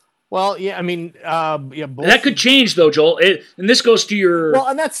 Well, yeah. I mean, both. That could change though, Joel. And this goes to your. Well,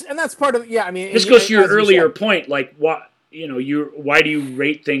 and that's part of. Yeah, I mean, this goes to your earlier point. Like, what why do you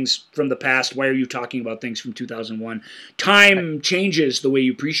rate things from the past? Why are you talking about things from 2001? Time changes the way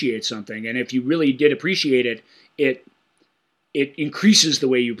you appreciate something, and if you really did appreciate it, it increases the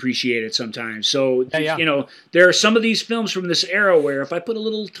way you appreciate it sometimes. So, there are some of these films from this era where if I put a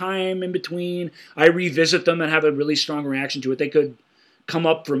little time in between, I revisit them and have a really strong reaction to it, they could come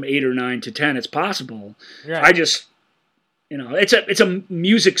up from 8 or 9 to 10. It's possible. Right. I just, it's a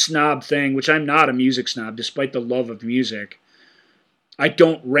music snob thing, which I'm not a music snob, despite the love of music. I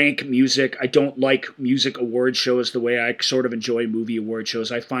don't rank music. I don't like music award shows the way I sort of enjoy movie award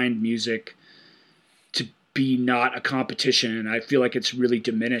shows. I find music to be not a competition. I feel like it's really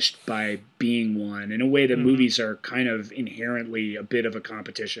diminished by being one. In a way that movies are kind of inherently a bit of a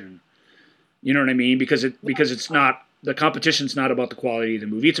competition. You know what I mean? Because it's not, the competition's not about the quality of the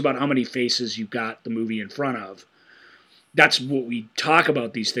movie. It's about how many faces you've got the movie in front of. That's what we talk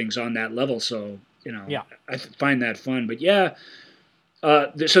about these things on that level. So, I find that fun. But yeah,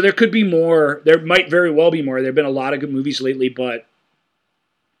 so there could be more. There might very well be more. There have been a lot of good movies lately, but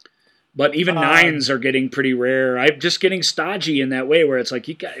even 9s are getting pretty rare. I'm just getting stodgy in that way where it's like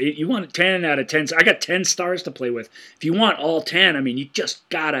you want 10 out of 10. I got 10 stars to play with. If you want all 10, I mean, you just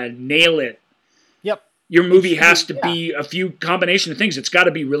gotta nail it. Yep. Your movie has to be a few combination of things. It's got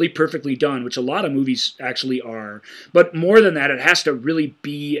to be really perfectly done, which a lot of movies actually are. But more than that, it has to really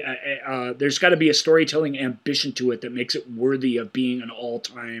be. There's got to be a storytelling ambition to it that makes it worthy of being an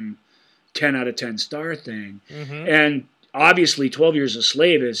all-time 10 out of 10 star thing. Mm-hmm. And obviously, 12 Years a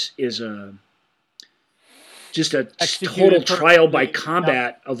Slave is just a total trial by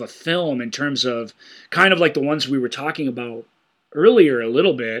combat of a film in terms of kind of like the ones we were talking about earlier a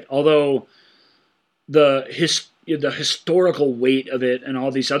little bit, although the historical weight of it and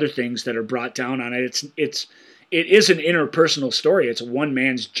all these other things that are brought down on it, it is an interpersonal story. It's a one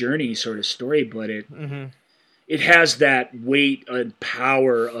man's journey sort of story, but it has that weight and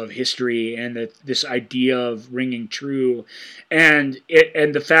power of history and this idea of ringing true, and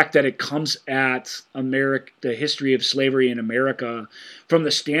the fact that it comes at the history of slavery in America from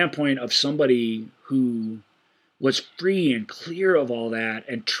the standpoint of somebody who was free and clear of all that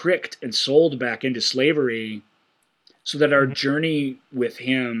and tricked and sold back into slavery, so that our journey with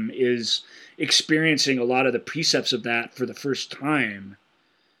him is experiencing a lot of the precepts of that for the first time.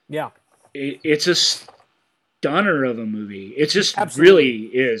 Yeah. It's a stunner of a movie. It just really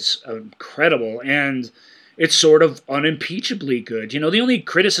is incredible, and it's sort of unimpeachably good. The only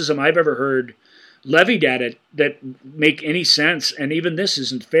criticism I've ever heard levied at it that make any sense, and even this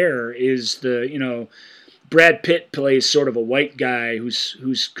isn't fair, is Brad Pitt plays sort of a white guy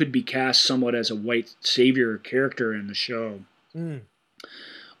who's could be cast somewhat as a white savior character in the show.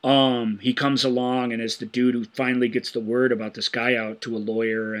 He comes along and is the dude who finally gets the word about this guy out to a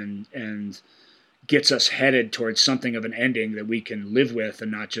lawyer and gets us headed towards something of an ending that we can live with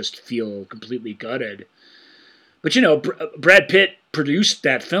and not just feel completely gutted. But Brad Pitt produced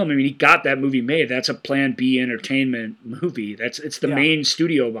that film. I mean, he got that movie made. That's a Plan B Entertainment movie. It's the main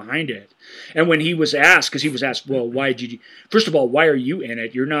studio behind it. And when he was asked, because he was asked, well, first of all, why are you in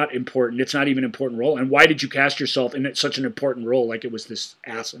it? You're not important. It's not even an important role. And why did you cast yourself in such an important role? Like it was this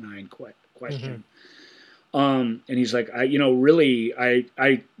asinine question. And he's like,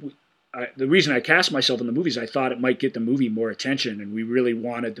 the reason I cast myself in the movie is I thought it might get the movie more attention, and we really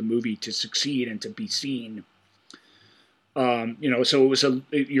wanted the movie to succeed and to be seen. So it was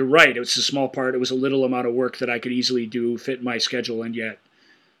you're right. It was a small part. It was a little amount of work that I could easily do, fit my schedule, and yet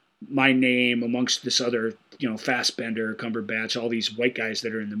my name amongst this other, Fassbender, Cumberbatch, all these white guys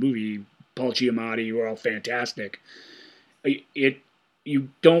that are in the movie, Paul Giamatti, who are all fantastic. You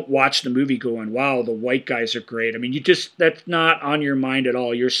don't watch the movie going, wow, the white guys are great. I mean, that's not on your mind at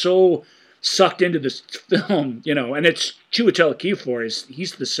all. You're so sucked into this film, and it's Chiwetel Ejiofor.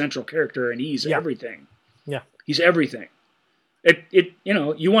 He's the central character, and he's everything. Yeah. He's everything.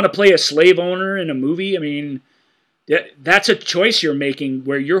 You want to play a slave owner in a movie? I mean, that's a choice you're making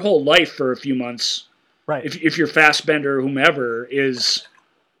where your whole life for a few months Right. If you're Fassbender or whomever, is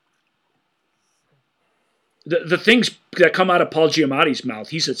the things that come out of Paul Giamatti's mouth.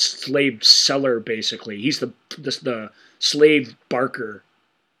 He's a slave seller, basically. He's the slave barker.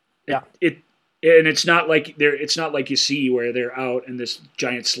 Yeah. And it's not like you see where they're out in this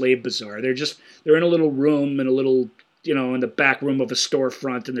giant slave bazaar. They're in a little room in in the back room of a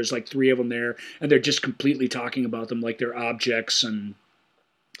storefront, and there's like 3 of them there, and they're just completely talking about them like they're objects. And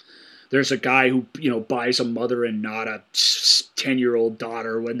there's a guy who, buys a mother and not a 10-year-old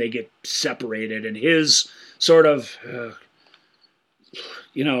daughter when they get separated, and his sort of,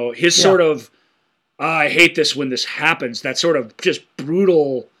 sort of, I hate this when this happens. That sort of just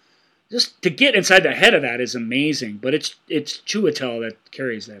brutal. Just to get inside the head of that is amazing, but it's Chiwetel that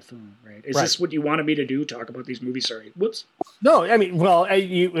carries that film, right? Is this what you wanted me to do? Talk about these movies? Sorry, whoops. No, I mean, well,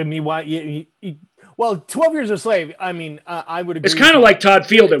 well, 12 Years a Slave. I mean, I would agree. It's kind of like Todd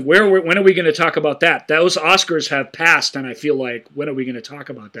Field, and when are we going to talk about that? Those Oscars have passed, and I feel like when are we going to talk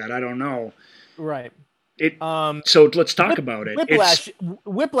about that? I don't know. Right. So let's talk about it.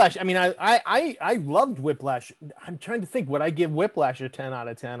 Whiplash. I mean, I loved Whiplash. I'm trying to think. Would I give Whiplash a 10 out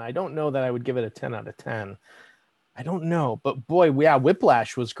of 10? I don't know that I would give it a 10 out of 10. I don't know, but boy, yeah,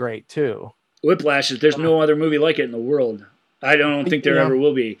 Whiplash was great too. Whiplash there's no other movie like it in the world. I don't think there ever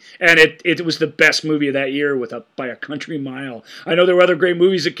will be. And it was the best movie of that year by a country mile. I know there were other great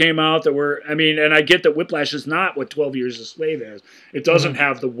movies that came out that were, and I get that Whiplash is not what 12 Years a Slave is. It doesn't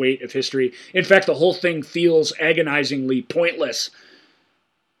have the weight of history. In fact, the whole thing feels agonizingly pointless.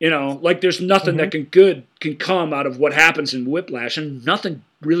 Like there's nothing that can come out of what happens in Whiplash, and nothing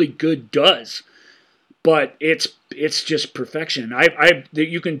really good does. But it's just perfection.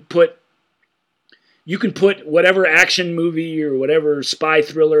 You can put whatever action movie or whatever spy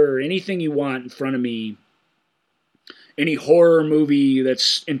thriller or anything you want in front of me, any horror movie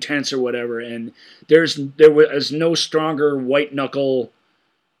that's intense or whatever, and there was no stronger white knuckle.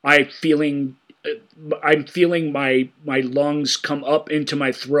 I'm feeling my lungs come up into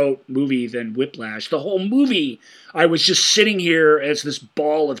my throat movie than Whiplash. The whole movie, I was just sitting here as this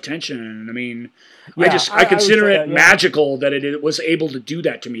ball of tension. I mean, I consider it magical that it was able to do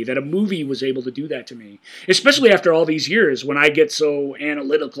that to me, that a movie was able to do that to me, especially after all these years when I get so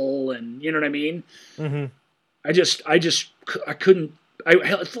analytical and, you know what I mean? Mm-hmm. I couldn't,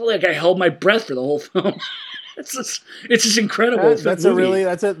 I felt like I held my breath for the whole film. It's just incredible. That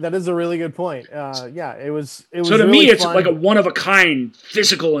is a really good point. It was. So to me, it's like a one of a kind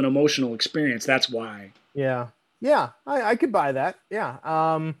physical and emotional experience. That's why. Yeah. I could buy that. Yeah.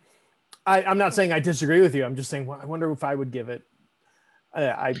 I'm not saying I disagree with you. I'm just saying I wonder if I would give it.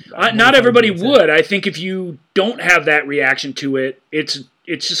 Not everybody would. I think if you don't have that reaction to it, it's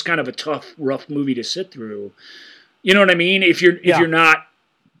just kind of a tough, rough movie to sit through. You know what I mean? If you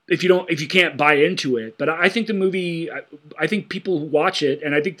can't buy into it. But I think the movie, I think people who watch it,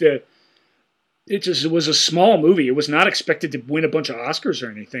 and I think it was a small movie. It was not expected to win a bunch of Oscars or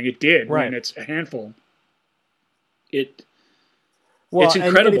anything. It did. Right. I mean, it's a handful. It's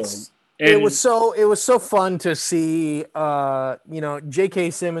incredible. It was so fun to see,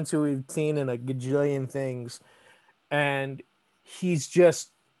 J.K. Simmons, who we've seen in a gajillion things, and he's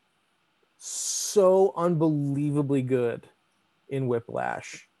just so unbelievably good in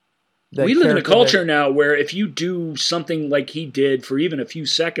Whiplash. We live in a culture now where if you do something like he did for even a few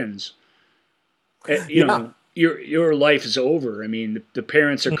seconds, you know, your life is over. I mean, the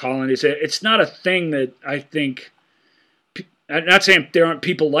parents are calling. It's not a thing that I think. I'm not saying there aren't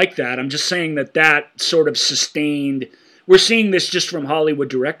people like that. I'm just saying that sort of sustained. We're seeing this just from Hollywood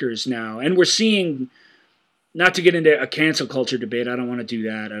directors now, and we're seeing. Not to get into a cancel culture debate, I don't want to do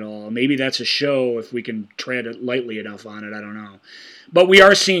that at all. Maybe that's a show if we can tread it lightly enough on it. I don't know. But we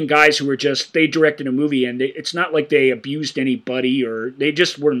are seeing guys who are they directed a movie and it's not like they abused anybody or they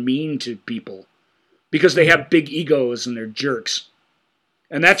just were mean to people because they have big egos and they're jerks.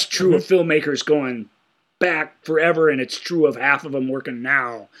 And that's true of filmmakers going back forever, and it's true of half of them working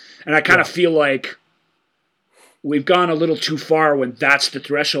now. And I kind of feel like we've gone a little too far when that's the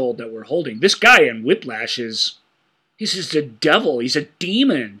threshold that we're holding. This guy in Whiplash he's just a devil. He's a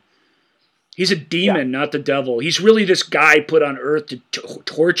demon. He's a demon, not the devil. He's really this guy put on earth to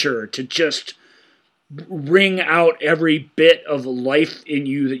torture, to just wring out every bit of life in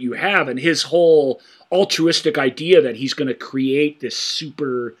you that you have. And his whole altruistic idea that he's going to create this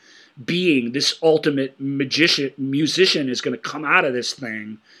super being, this ultimate musician is going to come out of this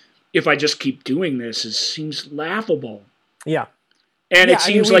thing. If I just keep doing this, seems laughable. Yeah. And it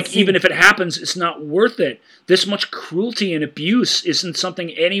seems like even if it happens, it's not worth it. This much cruelty and abuse isn't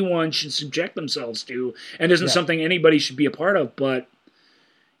something anyone should subject themselves to and isn't something anybody should be a part of. But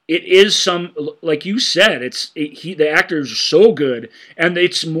it is like you said, the actors are so good, and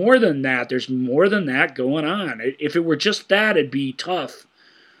it's more than that. There's more than that going on. If it were just that, it'd be tough.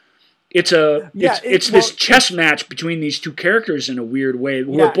 It's this chess match between these two characters in a weird way.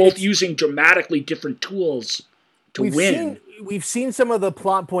 We're both using dramatically different tools to win. We've seen some of the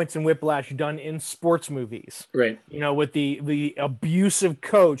plot points in Whiplash done in sports movies, right? With the abusive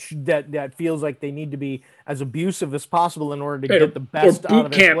coach that feels like they need to be as abusive as possible in order to get the best out of their players. Or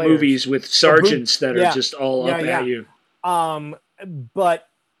boot camp movies with sergeants that are just all up at you. But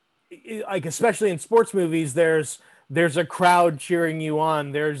like especially in sports movies, there's a crowd cheering you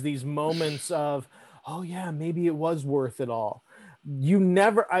on. There's these moments of, oh yeah, maybe it was worth it all. You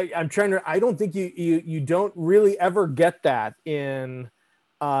never. I don't think you don't really ever get that in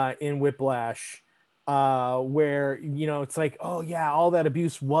Whiplash, where it's like, oh yeah, all that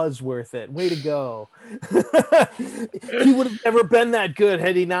abuse was worth it. Way to go. He would have never been that good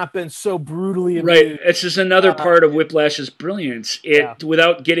had he not been so brutally abused. Right. It's just another part of Whiplash's brilliance.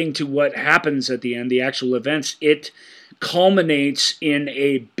 Without getting to what happens at the end, the actual events, it culminates in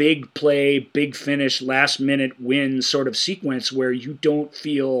a big play, big finish, last minute win sort of sequence where you don't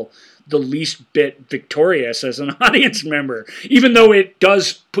feel the least bit victorious as an audience member, even though it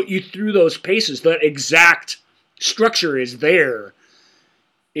does put you through those paces. That exact structure is there.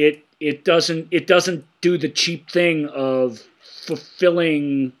 It doesn't do the cheap thing of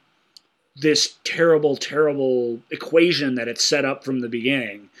fulfilling this terrible equation that it's set up from the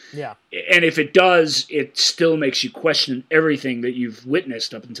beginning. Yeah. And if it does, it still makes you question everything that you've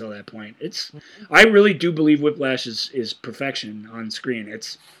witnessed up until that point. I really do believe Whiplash is perfection on screen.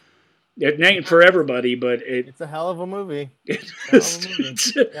 It ain't for everybody, but it's a hell of a movie. It's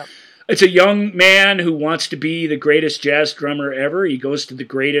a young man who wants to be the greatest jazz drummer ever. He goes to the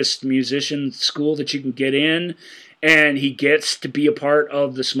greatest musician school that you can get in, and he gets to be a part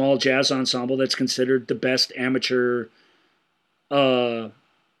of the small jazz ensemble that's considered the best amateur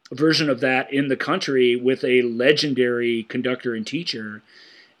version of that in the country, with a legendary conductor and teacher.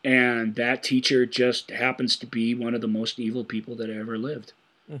 And that teacher just happens to be one of the most evil people that ever lived.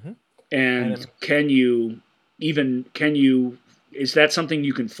 Mm-hmm. And is that something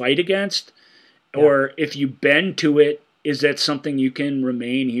you can fight against? Yeah. Or if you bend to it, is that something you can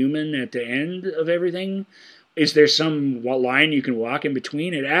remain human at the end of everything? Is there some line you can walk in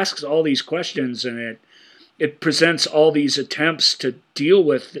between? It asks all these questions, and it presents all these attempts to deal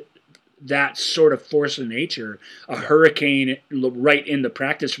with that sort of force of nature, a hurricane right in the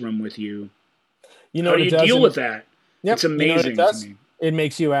practice room with you. How do you deal with that? Yep. It's amazing to me. It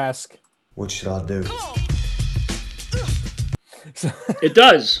makes you ask, what should I do? It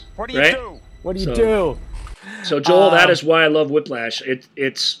does. What do you do? What do you do? So Joel, that is why I love Whiplash.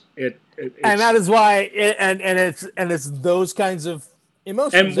 It's and that is why it's those kinds of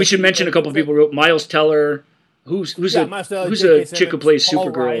emotions. And we should mention a couple of people. Miles Teller, who's a chick who plays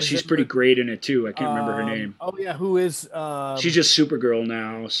Supergirl. She's pretty great in it too. I can't remember her name. Oh yeah, who is? She's just Supergirl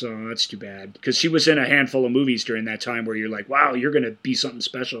now, so that's too bad, because she was in a handful of movies during that time where you're like, wow, you're gonna be something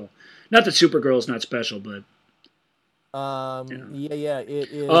special. Not that Supergirl is not special, but it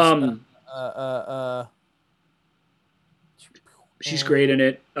is. She's great in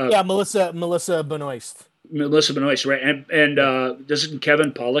it. Melissa Benoist. Melissa Benoist, right? And doesn't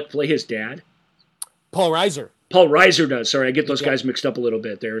Kevin Pollak play his dad? Paul Reiser. Paul Reiser does. Sorry, I get those guys mixed up a little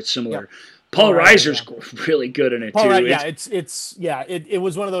bit. They're similar. Yeah. Paul Reiser's really good in it too. It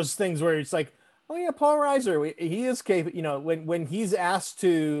was one of those things where it's like, oh yeah, Paul Reiser, he is capable. When he's asked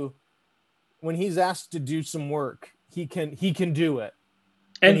to do some work, he can do it.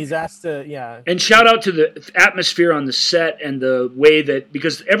 And he's asked to, And shout out to the atmosphere on the set and the way that,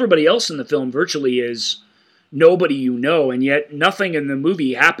 because everybody else in the film virtually is nobody you know, and yet nothing in the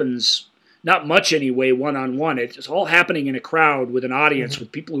movie happens, not much anyway, one-on-one. It's all happening in a crowd with an audience,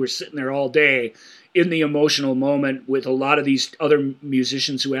 with people who are sitting there all day in the emotional moment, with a lot of these other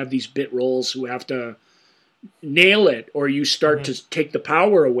musicians who have these bit roles who have to nail it, or you start to take the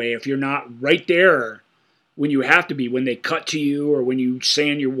power away if you're not right there when you have to be, when they cut to you, or when you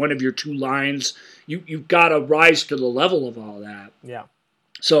saying one of your two lines. You've got to rise to the level of all that. Yeah.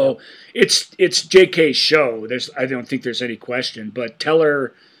 So it's JK's show. I don't think there's any question. But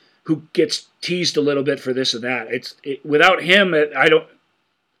Teller, who gets teased a little bit for this or that, without him, I don't.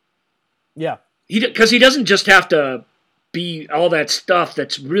 Yeah. Because he doesn't just have to be all that stuff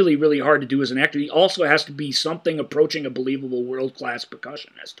that's really, really hard to do as an actor. He also has to be something approaching a believable world-class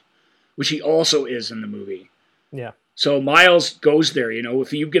percussionist, which he also is in the movie. Yeah. So Miles goes there,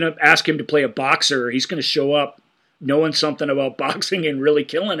 if you're going to ask him to play a boxer, he's going to show up knowing something about boxing and really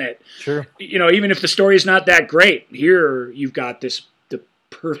killing it. Sure. Even if the story is not that great, here you've got the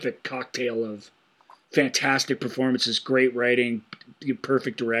perfect cocktail of fantastic performances, great writing,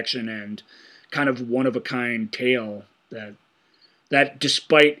 perfect direction, and kind of one-of-a-kind tale that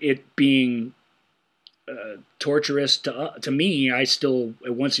despite it being torturous to me, I still,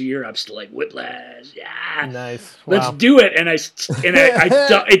 once a year, I'm still like, Whiplash, yeah, Nice. let's Wow. do it. And I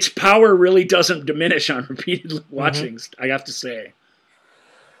its power really doesn't diminish on repeated watchings, I have to say.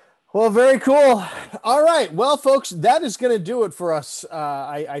 Well, very cool. All right. Well, folks, that is going to do it for us.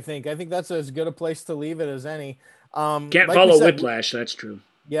 I think that's as good a place to leave it as any. Can't like follow we said, Whiplash. That's true.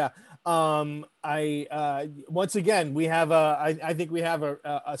 Yeah. Once again, we have I think we have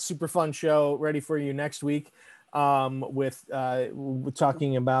a super fun show ready for you next week. With we're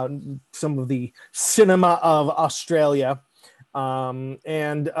talking about some of the cinema of Australia. And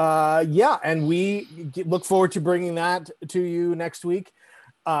we look forward to bringing that to you next week.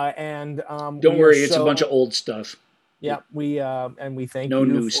 Don't worry, it's a bunch of old stuff. Yeah, we thank no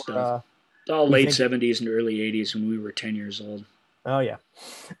you new for, stuff. It's all late 70s and early 80s when we were 10 years old. Oh yeah.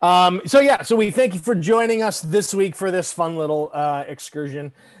 So we thank you for joining us this week for this fun little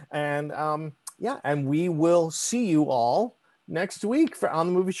excursion, and and we will see you all next week on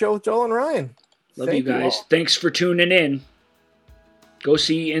the Movie Show with Joel and Ryan. Love you guys. Thanks for tuning in. Go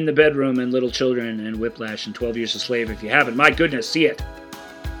see In the Bedroom and Little Children and Whiplash and 12 Years a Slave if you haven't. My goodness, see it.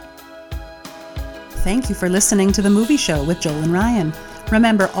 Thank you for listening to The Movie Show with Joel and Ryan.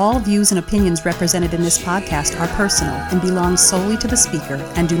 Remember, all views and opinions represented in this podcast are personal and belong solely to the speaker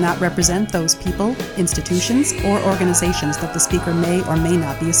and do not represent those people, institutions, or organizations that the speaker may or may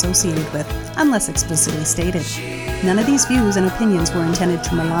not be associated with, unless explicitly stated. None of these views and opinions were intended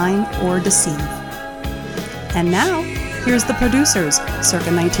to malign or deceive. And now, here's the producers,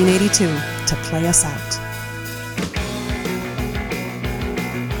 circa 1982, to play us out.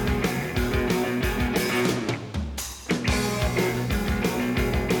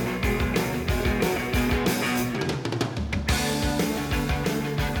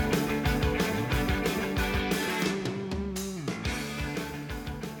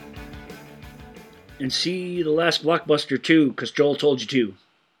 And see the last Blockbuster too, because Joel told you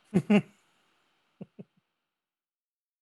to.